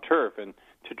still on turf. And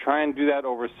to try and do that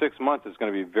over 6 months is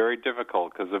going to be very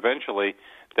difficult because eventually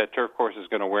that turf course is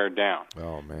going to wear down.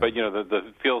 Oh, man. But,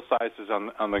 the field sizes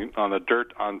on the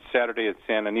dirt on Saturday at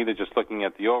Santa Anita, just looking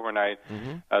at the overnight,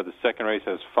 the second race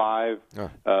has 5.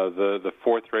 The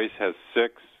fourth race has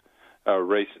 6.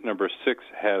 Race number 6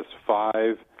 has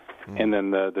 5. And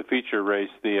then the feature race,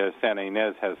 the Santa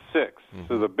Ynez, has 6.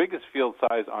 So the biggest field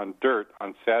size on dirt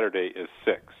on Saturday is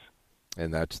 6.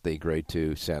 And that's the Grade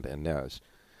 2 Santa Ynez.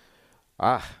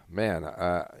 Man,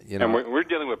 And we're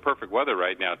dealing with perfect weather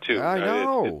right now, too. I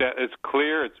know. It's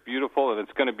clear, it's beautiful, and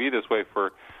it's going to be this way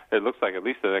for, it looks like, at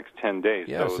least the next 10 days.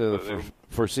 Yeah, so the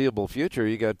foreseeable future,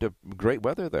 you got great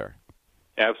weather there.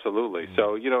 Absolutely.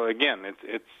 So, again,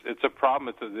 it's a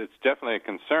problem. It's definitely a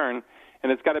concern,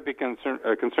 and it's got to be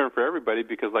a concern for everybody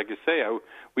because, like you say,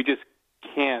 we just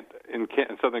can't, in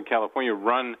Southern California,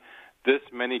 run this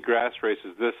many grass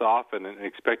races this often and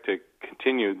expect to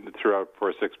continue throughout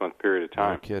for a 6-month period of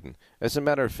time. No kidding. As a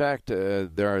matter of fact,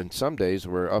 there are some days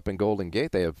where up in Golden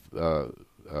Gate they have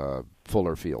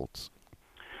fuller fields.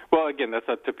 Well, again, that's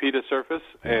a Tapeta surface,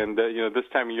 and this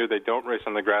time of year they don't race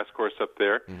on the grass course up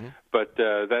there, but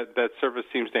that surface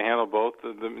seems to handle both.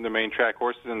 The main track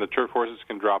horses and the turf horses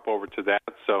can drop over to that,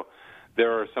 so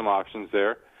there are some options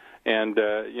there. And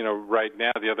right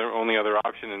now the only other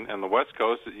option on the West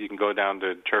Coast is you can go down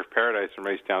to Turf Paradise and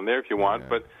race down there if you want,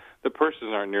 but the purses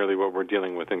aren't nearly what we're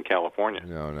dealing with in California.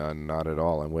 No, not at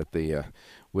all. And with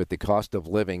the cost of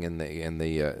living in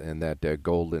that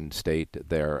Golden State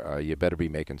there, you better be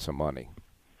making some money.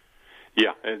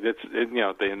 Yeah,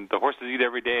 the horses eat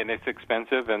every day, and it's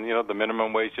expensive, and the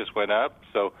minimum wage just went up,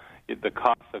 so the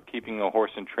costs of keeping a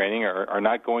horse in training are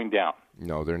not going down.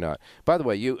 No, they're not. By the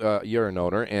way, you're an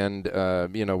owner, and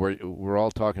we're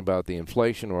all talking about the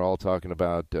inflation. We're all talking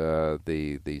about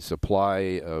the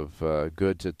supply of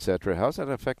goods, etc. How's that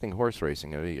affecting horse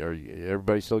racing? Are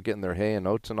everybody still getting their hay and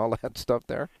oats and all that stuff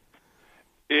there?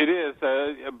 It is,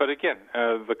 but again,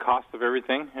 the cost of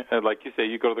everything, like you say,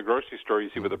 you go to the grocery store, you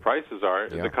see what the prices are.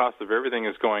 Yeah. The cost of everything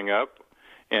is going up,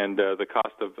 and the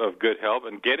cost of good help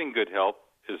and getting good help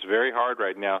is very hard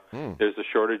right now. There's a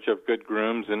shortage of good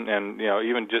grooms, and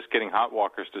even just getting hot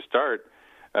walkers to start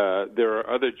there are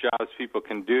other jobs people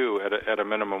can do at a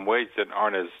minimum wage that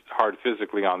aren't as hard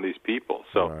physically on these people.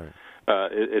 So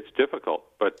it's difficult.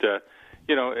 But,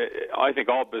 I think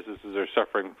all businesses are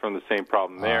suffering from the same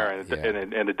problem there,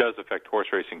 and it does affect horse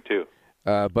racing too.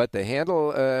 But the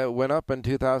handle went up in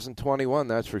 2021,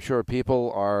 that's for sure.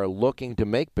 People are looking to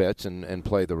make bets and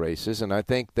play the races, and I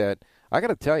think that, I got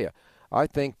to tell you, I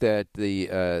think that the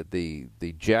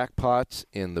jackpots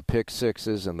in the pick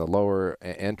sixes and the lower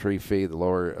entry fee, the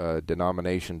lower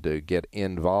denomination to get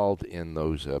involved in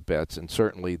those bets, and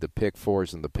certainly the pick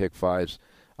fours and the pick fives,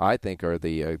 I think are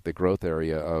the growth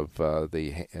area of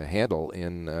the handle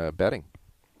in betting.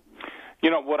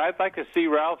 What I'd like to see,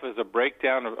 Ralph, is a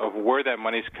breakdown of where that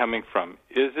money's coming from.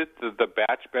 Is it the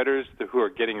batch bettors who are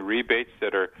getting rebates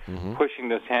that are pushing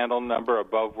this handle number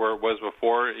above where it was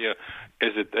before? Is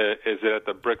it at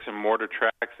the bricks and mortar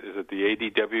tracks? Is it the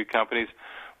ADW companies?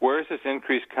 Where is this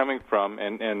increase coming from?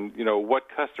 And what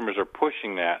customers are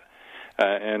pushing that?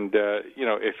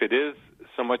 If it is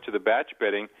so much of the batch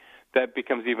betting, that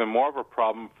becomes even more of a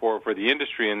problem for the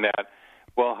industry in that.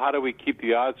 Well, how do we keep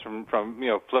the odds from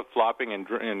flip-flopping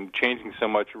and changing so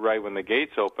much right when the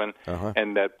gates open,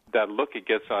 and that look it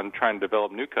gets on trying to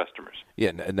develop new customers?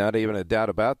 Yeah, not even a doubt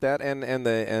about that, and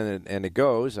it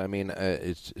goes. I mean,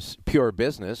 it's pure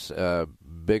business.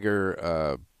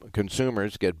 Bigger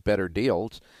consumers get better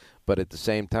deals, but at the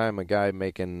same time, a guy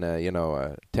making a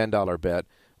 $10 bet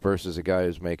versus a guy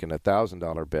who's making a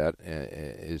 $1,000 bet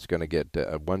is going to get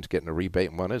one's getting a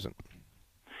rebate and one isn't.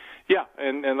 Yeah,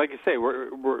 and like you say,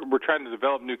 we're trying to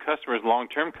develop new customers,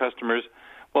 long-term customers.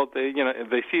 Well, if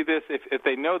they see this, if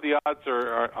they know the odds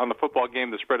are on the football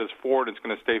game, the spread is 4 and it's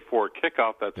going to stay 4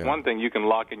 kickoff. That's one thing you can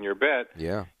lock in your bet.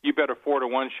 Yeah, you bet a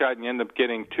 4-1 shot and you end up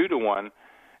getting 2-1.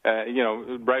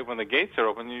 Right when the gates are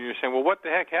open, you're saying, well, what the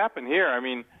heck happened here? I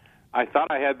mean, I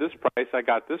thought I had this price, I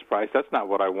got this price. That's not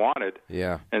what I wanted.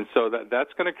 Yeah. And so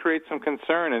that's going to create some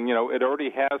concern, and it already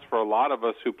has for a lot of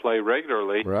us who play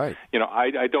regularly. Right.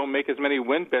 I don't make as many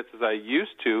win bets as I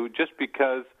used to just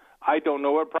because I don't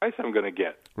know what price I'm going to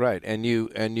get. Right, and you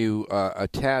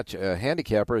attach a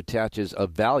handicapper attaches a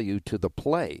value to the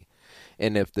play.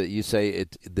 And if you say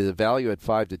the value at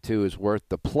 5-2 is worth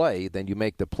the play, then you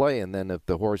make the play, and then if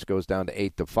the horse goes down to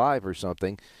 8-5 or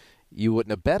something, you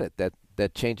wouldn't have bet it.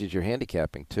 That changes your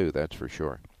handicapping too. That's for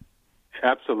sure.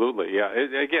 Absolutely, yeah.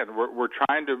 Again, we're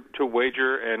trying to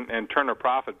wager and turn a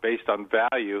profit based on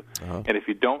value, and if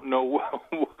you don't know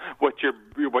what you're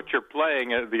playing,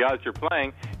 the odds you're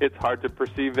playing, it's hard to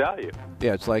perceive value.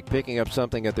 Yeah, it's like picking up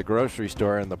something at the grocery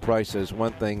store, and the price is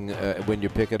one thing when you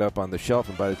pick it up on the shelf,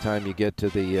 and by the time you get to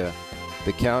the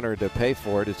counter to pay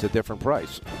for it, it's a different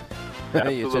price.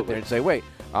 You sit there and say, "Wait,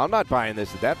 I'm not buying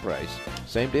this at that price."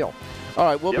 Same deal. All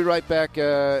right, we'll be right back.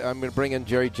 I'm going to bring in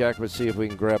Jerry Jackman, see if we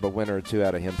can grab a winner or two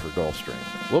out of him for Gulfstream.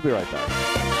 We'll be right back.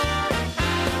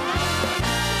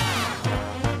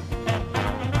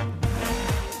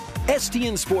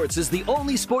 STN Sports is the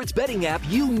only sports betting app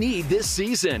you need this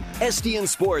season. STN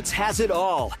Sports has it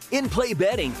all. In-play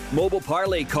betting, mobile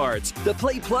parlay cards, the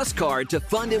Play Plus card to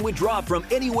fund and withdraw from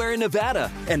anywhere in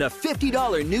Nevada, and a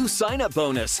 $50 new sign-up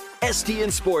bonus.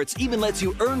 STN Sports even lets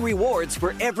you earn rewards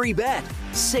for every bet.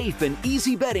 Safe and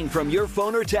easy betting from your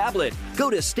phone or tablet.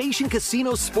 Go to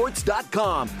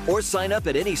StationCasinoSports.com or sign up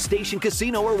at any Station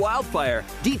Casino or Wildfire.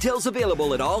 Details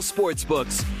available at all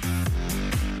sportsbooks.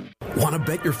 Want to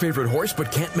bet your favorite horse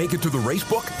but can't make it to the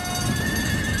racebook?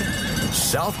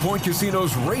 South Point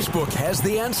Casino's Racebook has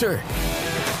the answer.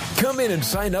 Come in and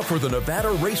sign up for the Nevada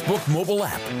Racebook mobile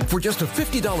app. For just a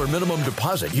 $50 minimum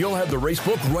deposit, you'll have the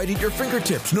Racebook right at your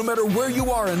fingertips, no matter where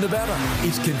you are in Nevada.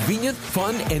 It's convenient,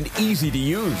 fun, and easy to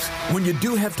use. When you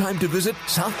do have time to visit,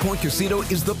 South Point Casino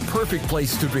is the perfect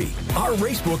place to be. Our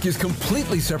Racebook is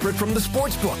completely separate from the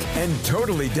Sportsbook and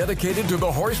totally dedicated to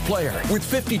the horse player. With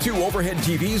 52 overhead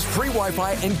TVs, free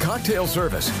Wi-Fi, and cocktail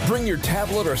service. Bring your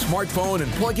tablet or smartphone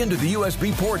and plug into the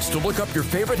USB ports to look up your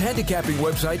favorite handicapping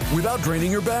website without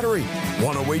draining your battery.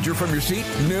 Want to wager from your seat?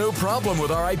 No problem with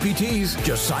our IPTs.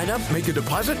 Just sign up, make a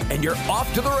deposit, and you're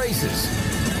off to the races.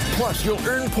 Plus, you'll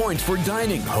earn points for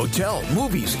dining, hotel,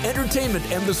 movies, entertainment,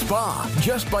 and the spa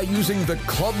just by using the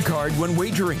club card when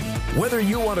wagering. Whether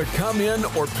you want to come in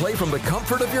or play from the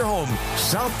comfort of your home,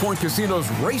 South Point Casino's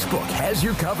Racebook has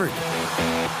you covered.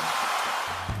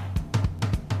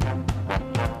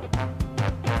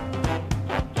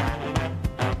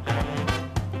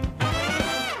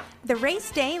 The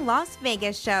Race Day Las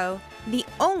Vegas Show, the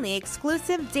only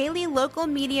exclusive daily local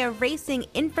media racing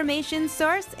information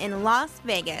source in Las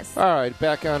Vegas. All right,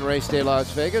 back on Race Day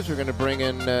Las Vegas. We're going to bring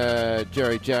in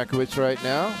Jerry Jackowitz right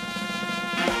now.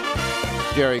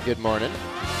 Jerry, good morning.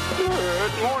 Good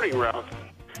Good morning, Ralph.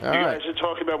 You guys are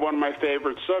talking about one of my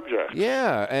favorite subjects.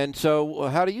 Yeah, and so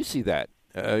how do you see that?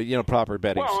 Proper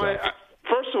betting stuff.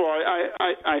 First of all,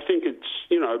 I think it's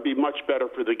it'd be much better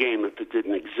for the game if it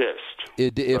didn't exist.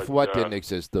 If what didn't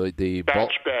exist? The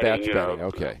batch betting.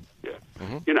 Okay. Yeah.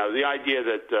 Mm-hmm. The idea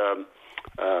that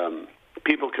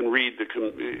people can read the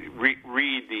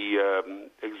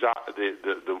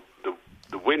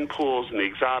win pools and the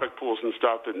exotic pools and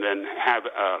stuff, and then have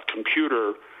a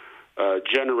computer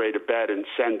generate a bet and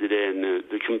send it in.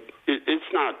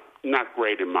 It's not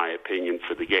great in my opinion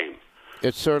for the game.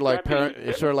 It's sort of like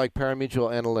parimutuel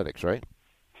analytics, right?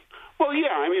 Well,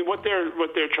 yeah. I mean, what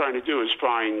they're trying to do is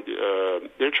find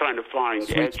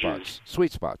edges,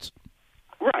 sweet spots,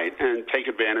 right, and take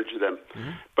advantage of them.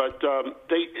 Mm-hmm. But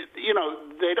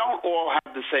they don't all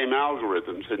have the same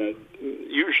algorithms, and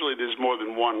usually there's more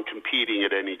than one competing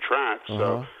at any track,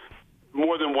 so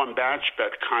more than one batch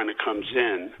bet kind of comes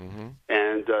in,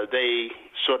 and they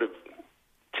sort of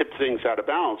tip things out of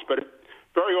balance, but.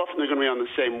 Very often they're going to be on the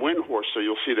same win horse, so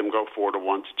you'll see them go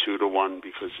 4-1 to 2-1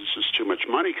 because there's just too much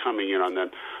money coming in on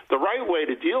them. The right way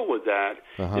to deal with that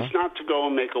is not to go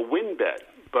and make a win bet,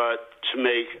 but to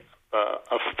make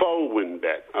a faux win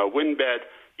bet, a win bet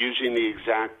using the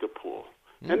exacta pool.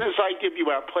 And as I give you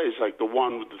out plays like the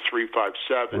one with the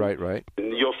 3-5-7, right,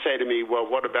 and you'll say to me, well,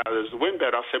 what about as the win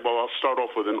bet? I'll say, well, I'll start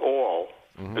off with an all,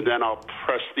 and then I'll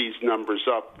press these numbers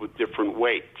up with different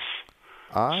weights.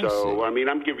 I mean,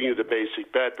 I'm giving you the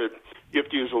basic bet, but you have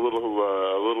to use a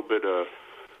little bit of,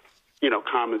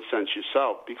 common sense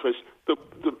yourself, because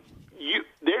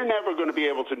they're never going to be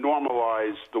able to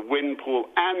normalize the win pool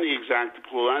and the exacta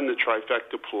pool and the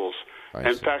trifecta pools.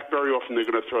 In fact, very often they're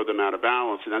going to throw them out of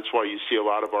balance, and that's why you see a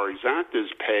lot of our exactas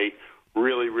pay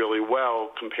really, really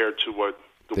well compared to what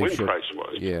the win price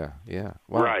was. Yeah.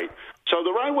 Wow. Right. So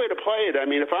the right way to play it, I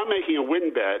mean, if I'm making a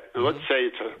win bet, and let's say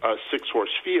it's a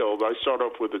 6-horse field, I start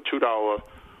off with a $2.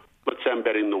 Let's say I'm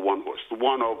betting the one horse, the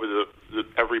one over the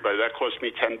everybody. That costs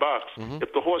me $10.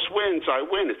 If the horse wins, I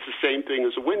win. It's the same thing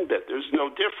as a win bet. There's no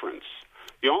difference.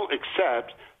 You don't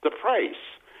accept the price.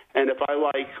 And if I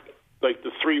like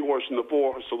the 3-horse and the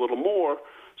 4-horse a little more,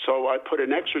 so I put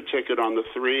an extra ticket on the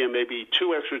 3 and maybe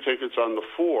 2 extra tickets on the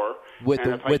 4.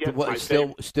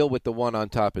 Still with the one on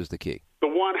top is the key. The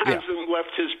one hasn't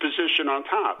left his position on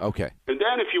top. Okay. And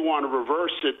then if you want to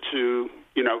reverse it to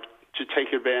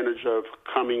take advantage of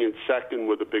coming in second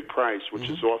with a big price, which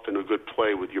is often a good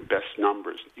play with your best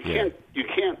numbers. You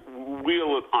can't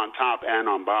wheel it on top and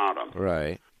on bottom.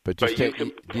 Right. But you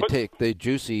take the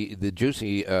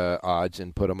juicy odds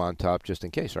and put them on top just in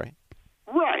case, right?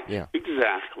 Right. Yeah.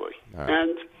 Exactly. Right.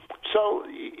 And so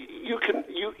you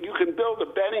can build a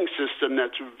betting system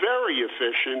that's very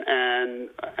efficient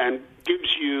and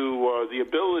gives you the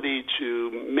ability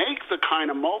to make the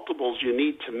kind of multiples you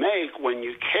need to make when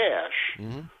you cash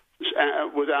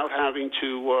without having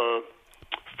to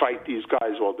fight these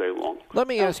guys all day long. Let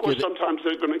me ask you. Sometimes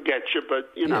they're going to get you, but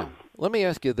you know. Let me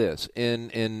ask you this: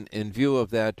 in view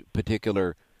of that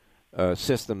particular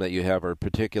system that you have, or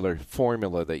particular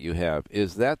formula that you have,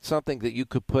 is that something that you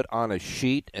could put on a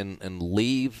sheet and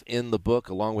leave in the book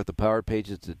along with the power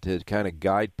pages to kind of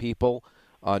guide people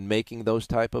on making those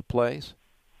type of plays?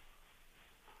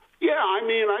 Yeah, I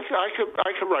mean, I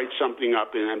could write something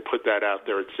up and put that out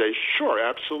there and say, sure,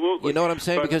 absolutely. You know what I'm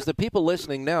saying? Because the people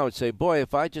listening now would say, boy,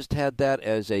 if I just had that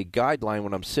as a guideline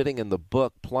when I'm sitting in the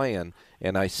book playing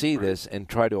and I see this and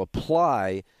try to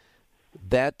apply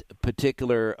that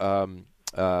particular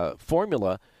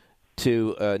formula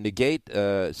to negate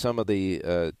some of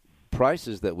the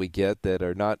prices that we get that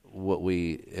are not what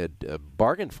we had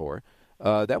bargained for,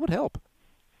 that would help.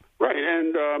 Right,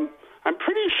 and I'm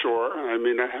pretty sure, I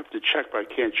mean, I have to check, but I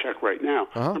can't check right now.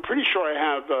 I'm pretty sure I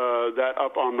have that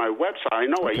up on my website. I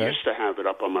know I used to have it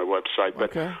up on my website.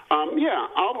 But, yeah,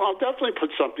 I'll definitely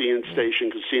put something in station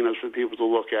casinos for people to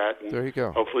look at. And there you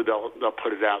go. Hopefully they'll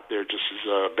put it out there just as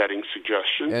a betting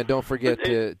suggestion. And don't forget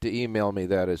to email me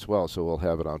that as well, so we'll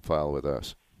have it on file with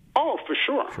us. Oh, for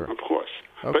sure. Of course.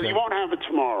 Okay. But you won't have it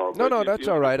tomorrow. No, that's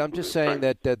all right. I'm just saying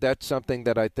that that's something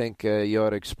that I think you ought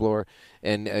to explore.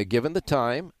 And given the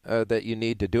time that you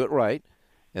need to do it right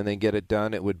and then get it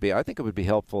done, I think it would be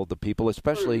helpful to people,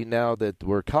 especially now that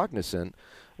we're cognizant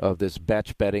of this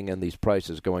batch betting and these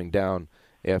prices going down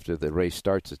after the race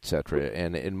starts, etc.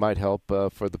 And it might help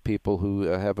for the people who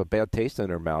have a bad taste in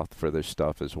their mouth for this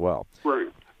stuff as well. Right.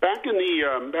 Back in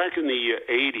the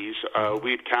 80s,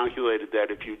 we'd calculated that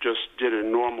if you just did a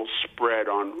normal spread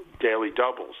on daily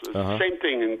doubles, it's the same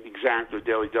thing in exact or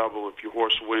daily double. If your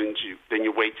horse wins, then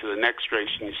you wait to the next race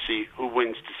and you see who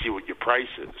wins to see what your price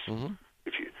is.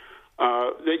 If you,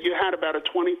 that you had about a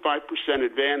 25%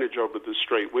 advantage over the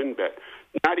straight win bet.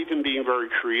 Not even being very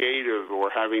creative or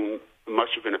having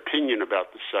much of an opinion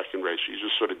about the second race. You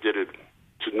just sort of did it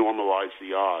to normalize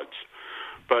the odds.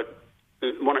 But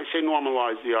when I say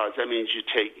normalize the odds, that means you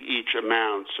take each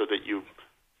amount so that you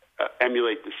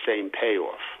emulate the same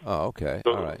payoff. Oh, okay.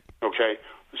 So, all right. Okay.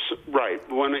 So, right.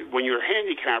 When you're a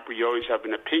handicapper, you always have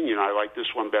an opinion. I like this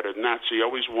one better than that. So you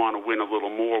always want to win a little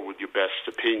more with your best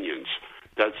opinions.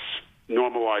 That's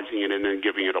normalizing it and then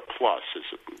giving it a plus,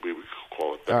 as we would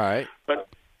call it. All right. But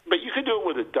you could do it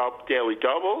with a daily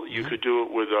double. You could do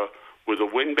it with a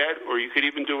win bet, or you could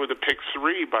even do it with a pick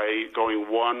three by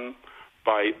going one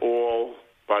by all.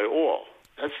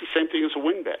 That's the same thing as a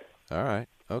win bet. All right.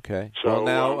 Okay. So, well,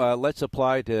 now let's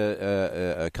apply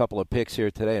to a couple of picks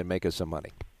here today and make us some money.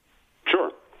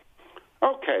 Sure.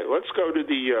 Okay, let's go to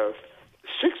the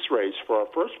sixth race for our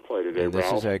first play today, and this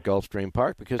Ralph. is at Gulfstream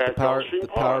Park because the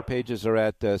power pages are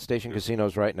at Station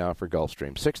Casinos right now for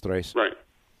Gulfstream. Sixth race. Right.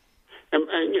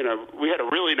 And you know, we had a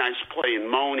really nice play in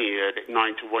Moni at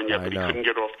 9-1 yet, but he couldn't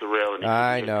get off the rail. And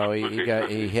I know.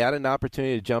 He had an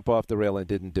opportunity to jump off the rail and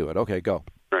didn't do it. Okay, go.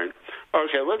 Right.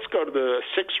 Okay, let's go to the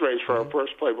sixth race for our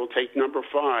first play. We'll take number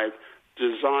 5,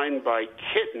 Designed by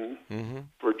Kitten,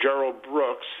 for Gerald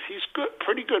Brooks. He's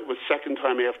pretty good with second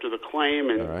time after the claim,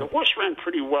 and the horse ran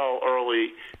pretty well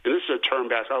early. And this is a turn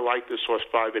back. I like this horse,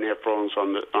 5.5 furlongs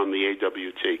on the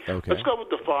AWT. Okay. Let's go with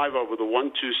the 5 over the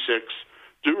 1, 2, 6.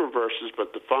 Do reverses,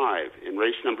 but the 5 in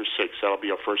race number 6. That'll be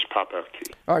our first pop-out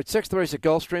key. All right, sixth race at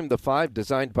Gulfstream. The 5,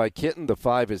 Designed by Kitten. The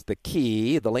 5 is the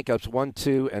key. The link-ups 1,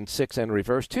 2, and 6 and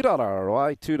reverse. $2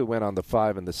 ROI, 2 to win on the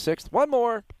 5 and the 6th. One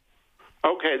more.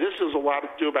 Okay, this is a lot to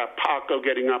do about Paco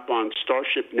getting up on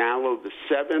Starship Nalo, the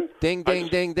 7. Ding, ding,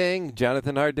 ding, ding.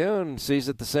 Jonathan Hardoon sees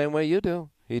it the same way you do.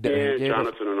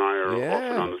 Jonathan and I are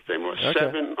often on the same one. Okay.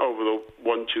 7 over the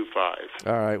 1, 2, 5.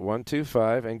 All right, 1, 2,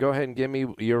 5. And go ahead and give me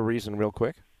your reason real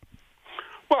quick.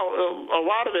 Well, a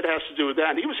lot of it has to do with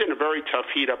that. He was in a very tough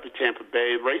heat up at Tampa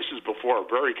Bay. Races before are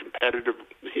very competitive.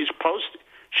 She's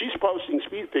posting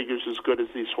speed figures as good as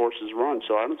these horses run,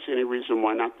 so I don't see any reason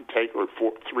why not to take her at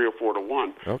 3 or 4 to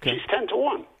 1. Okay. She's 10 to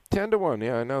 1. 10 to 1,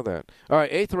 yeah, I know that. All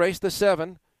right, eighth race, the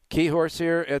 7. Key horse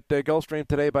here at Gulfstream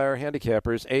today by our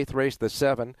handicappers. Eighth race, the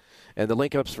 7. And the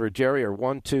link-ups for Jerry are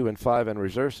 1, 2, and 5 and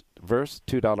reverse.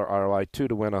 $2 ROI, 2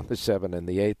 to win on the 7 and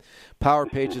the 8th. Power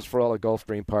pages for all at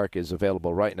Gulfstream Park is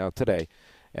available right now today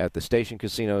at the Station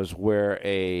Casinos, where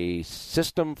a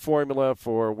system formula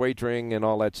for wagering and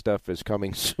all that stuff is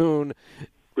coming soon.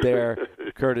 There,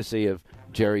 courtesy of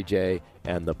Jerry J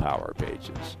and the Power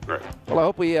Pages. Right. Well, I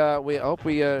hope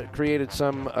we created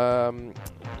some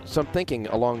thinking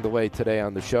along the way today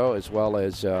on the show, as well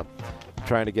as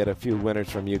trying to get a few winners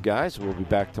from you guys. We'll be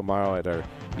back tomorrow at our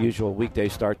usual weekday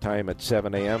start time at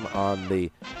 7 a.m. on the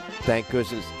Thank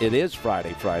Goodness It Is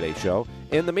Friday show.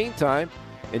 In the meantime,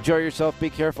 enjoy yourself. Be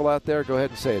careful out there. Go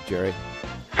ahead and say it, Jerry.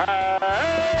 Have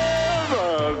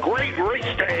a great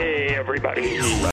race day, everybody.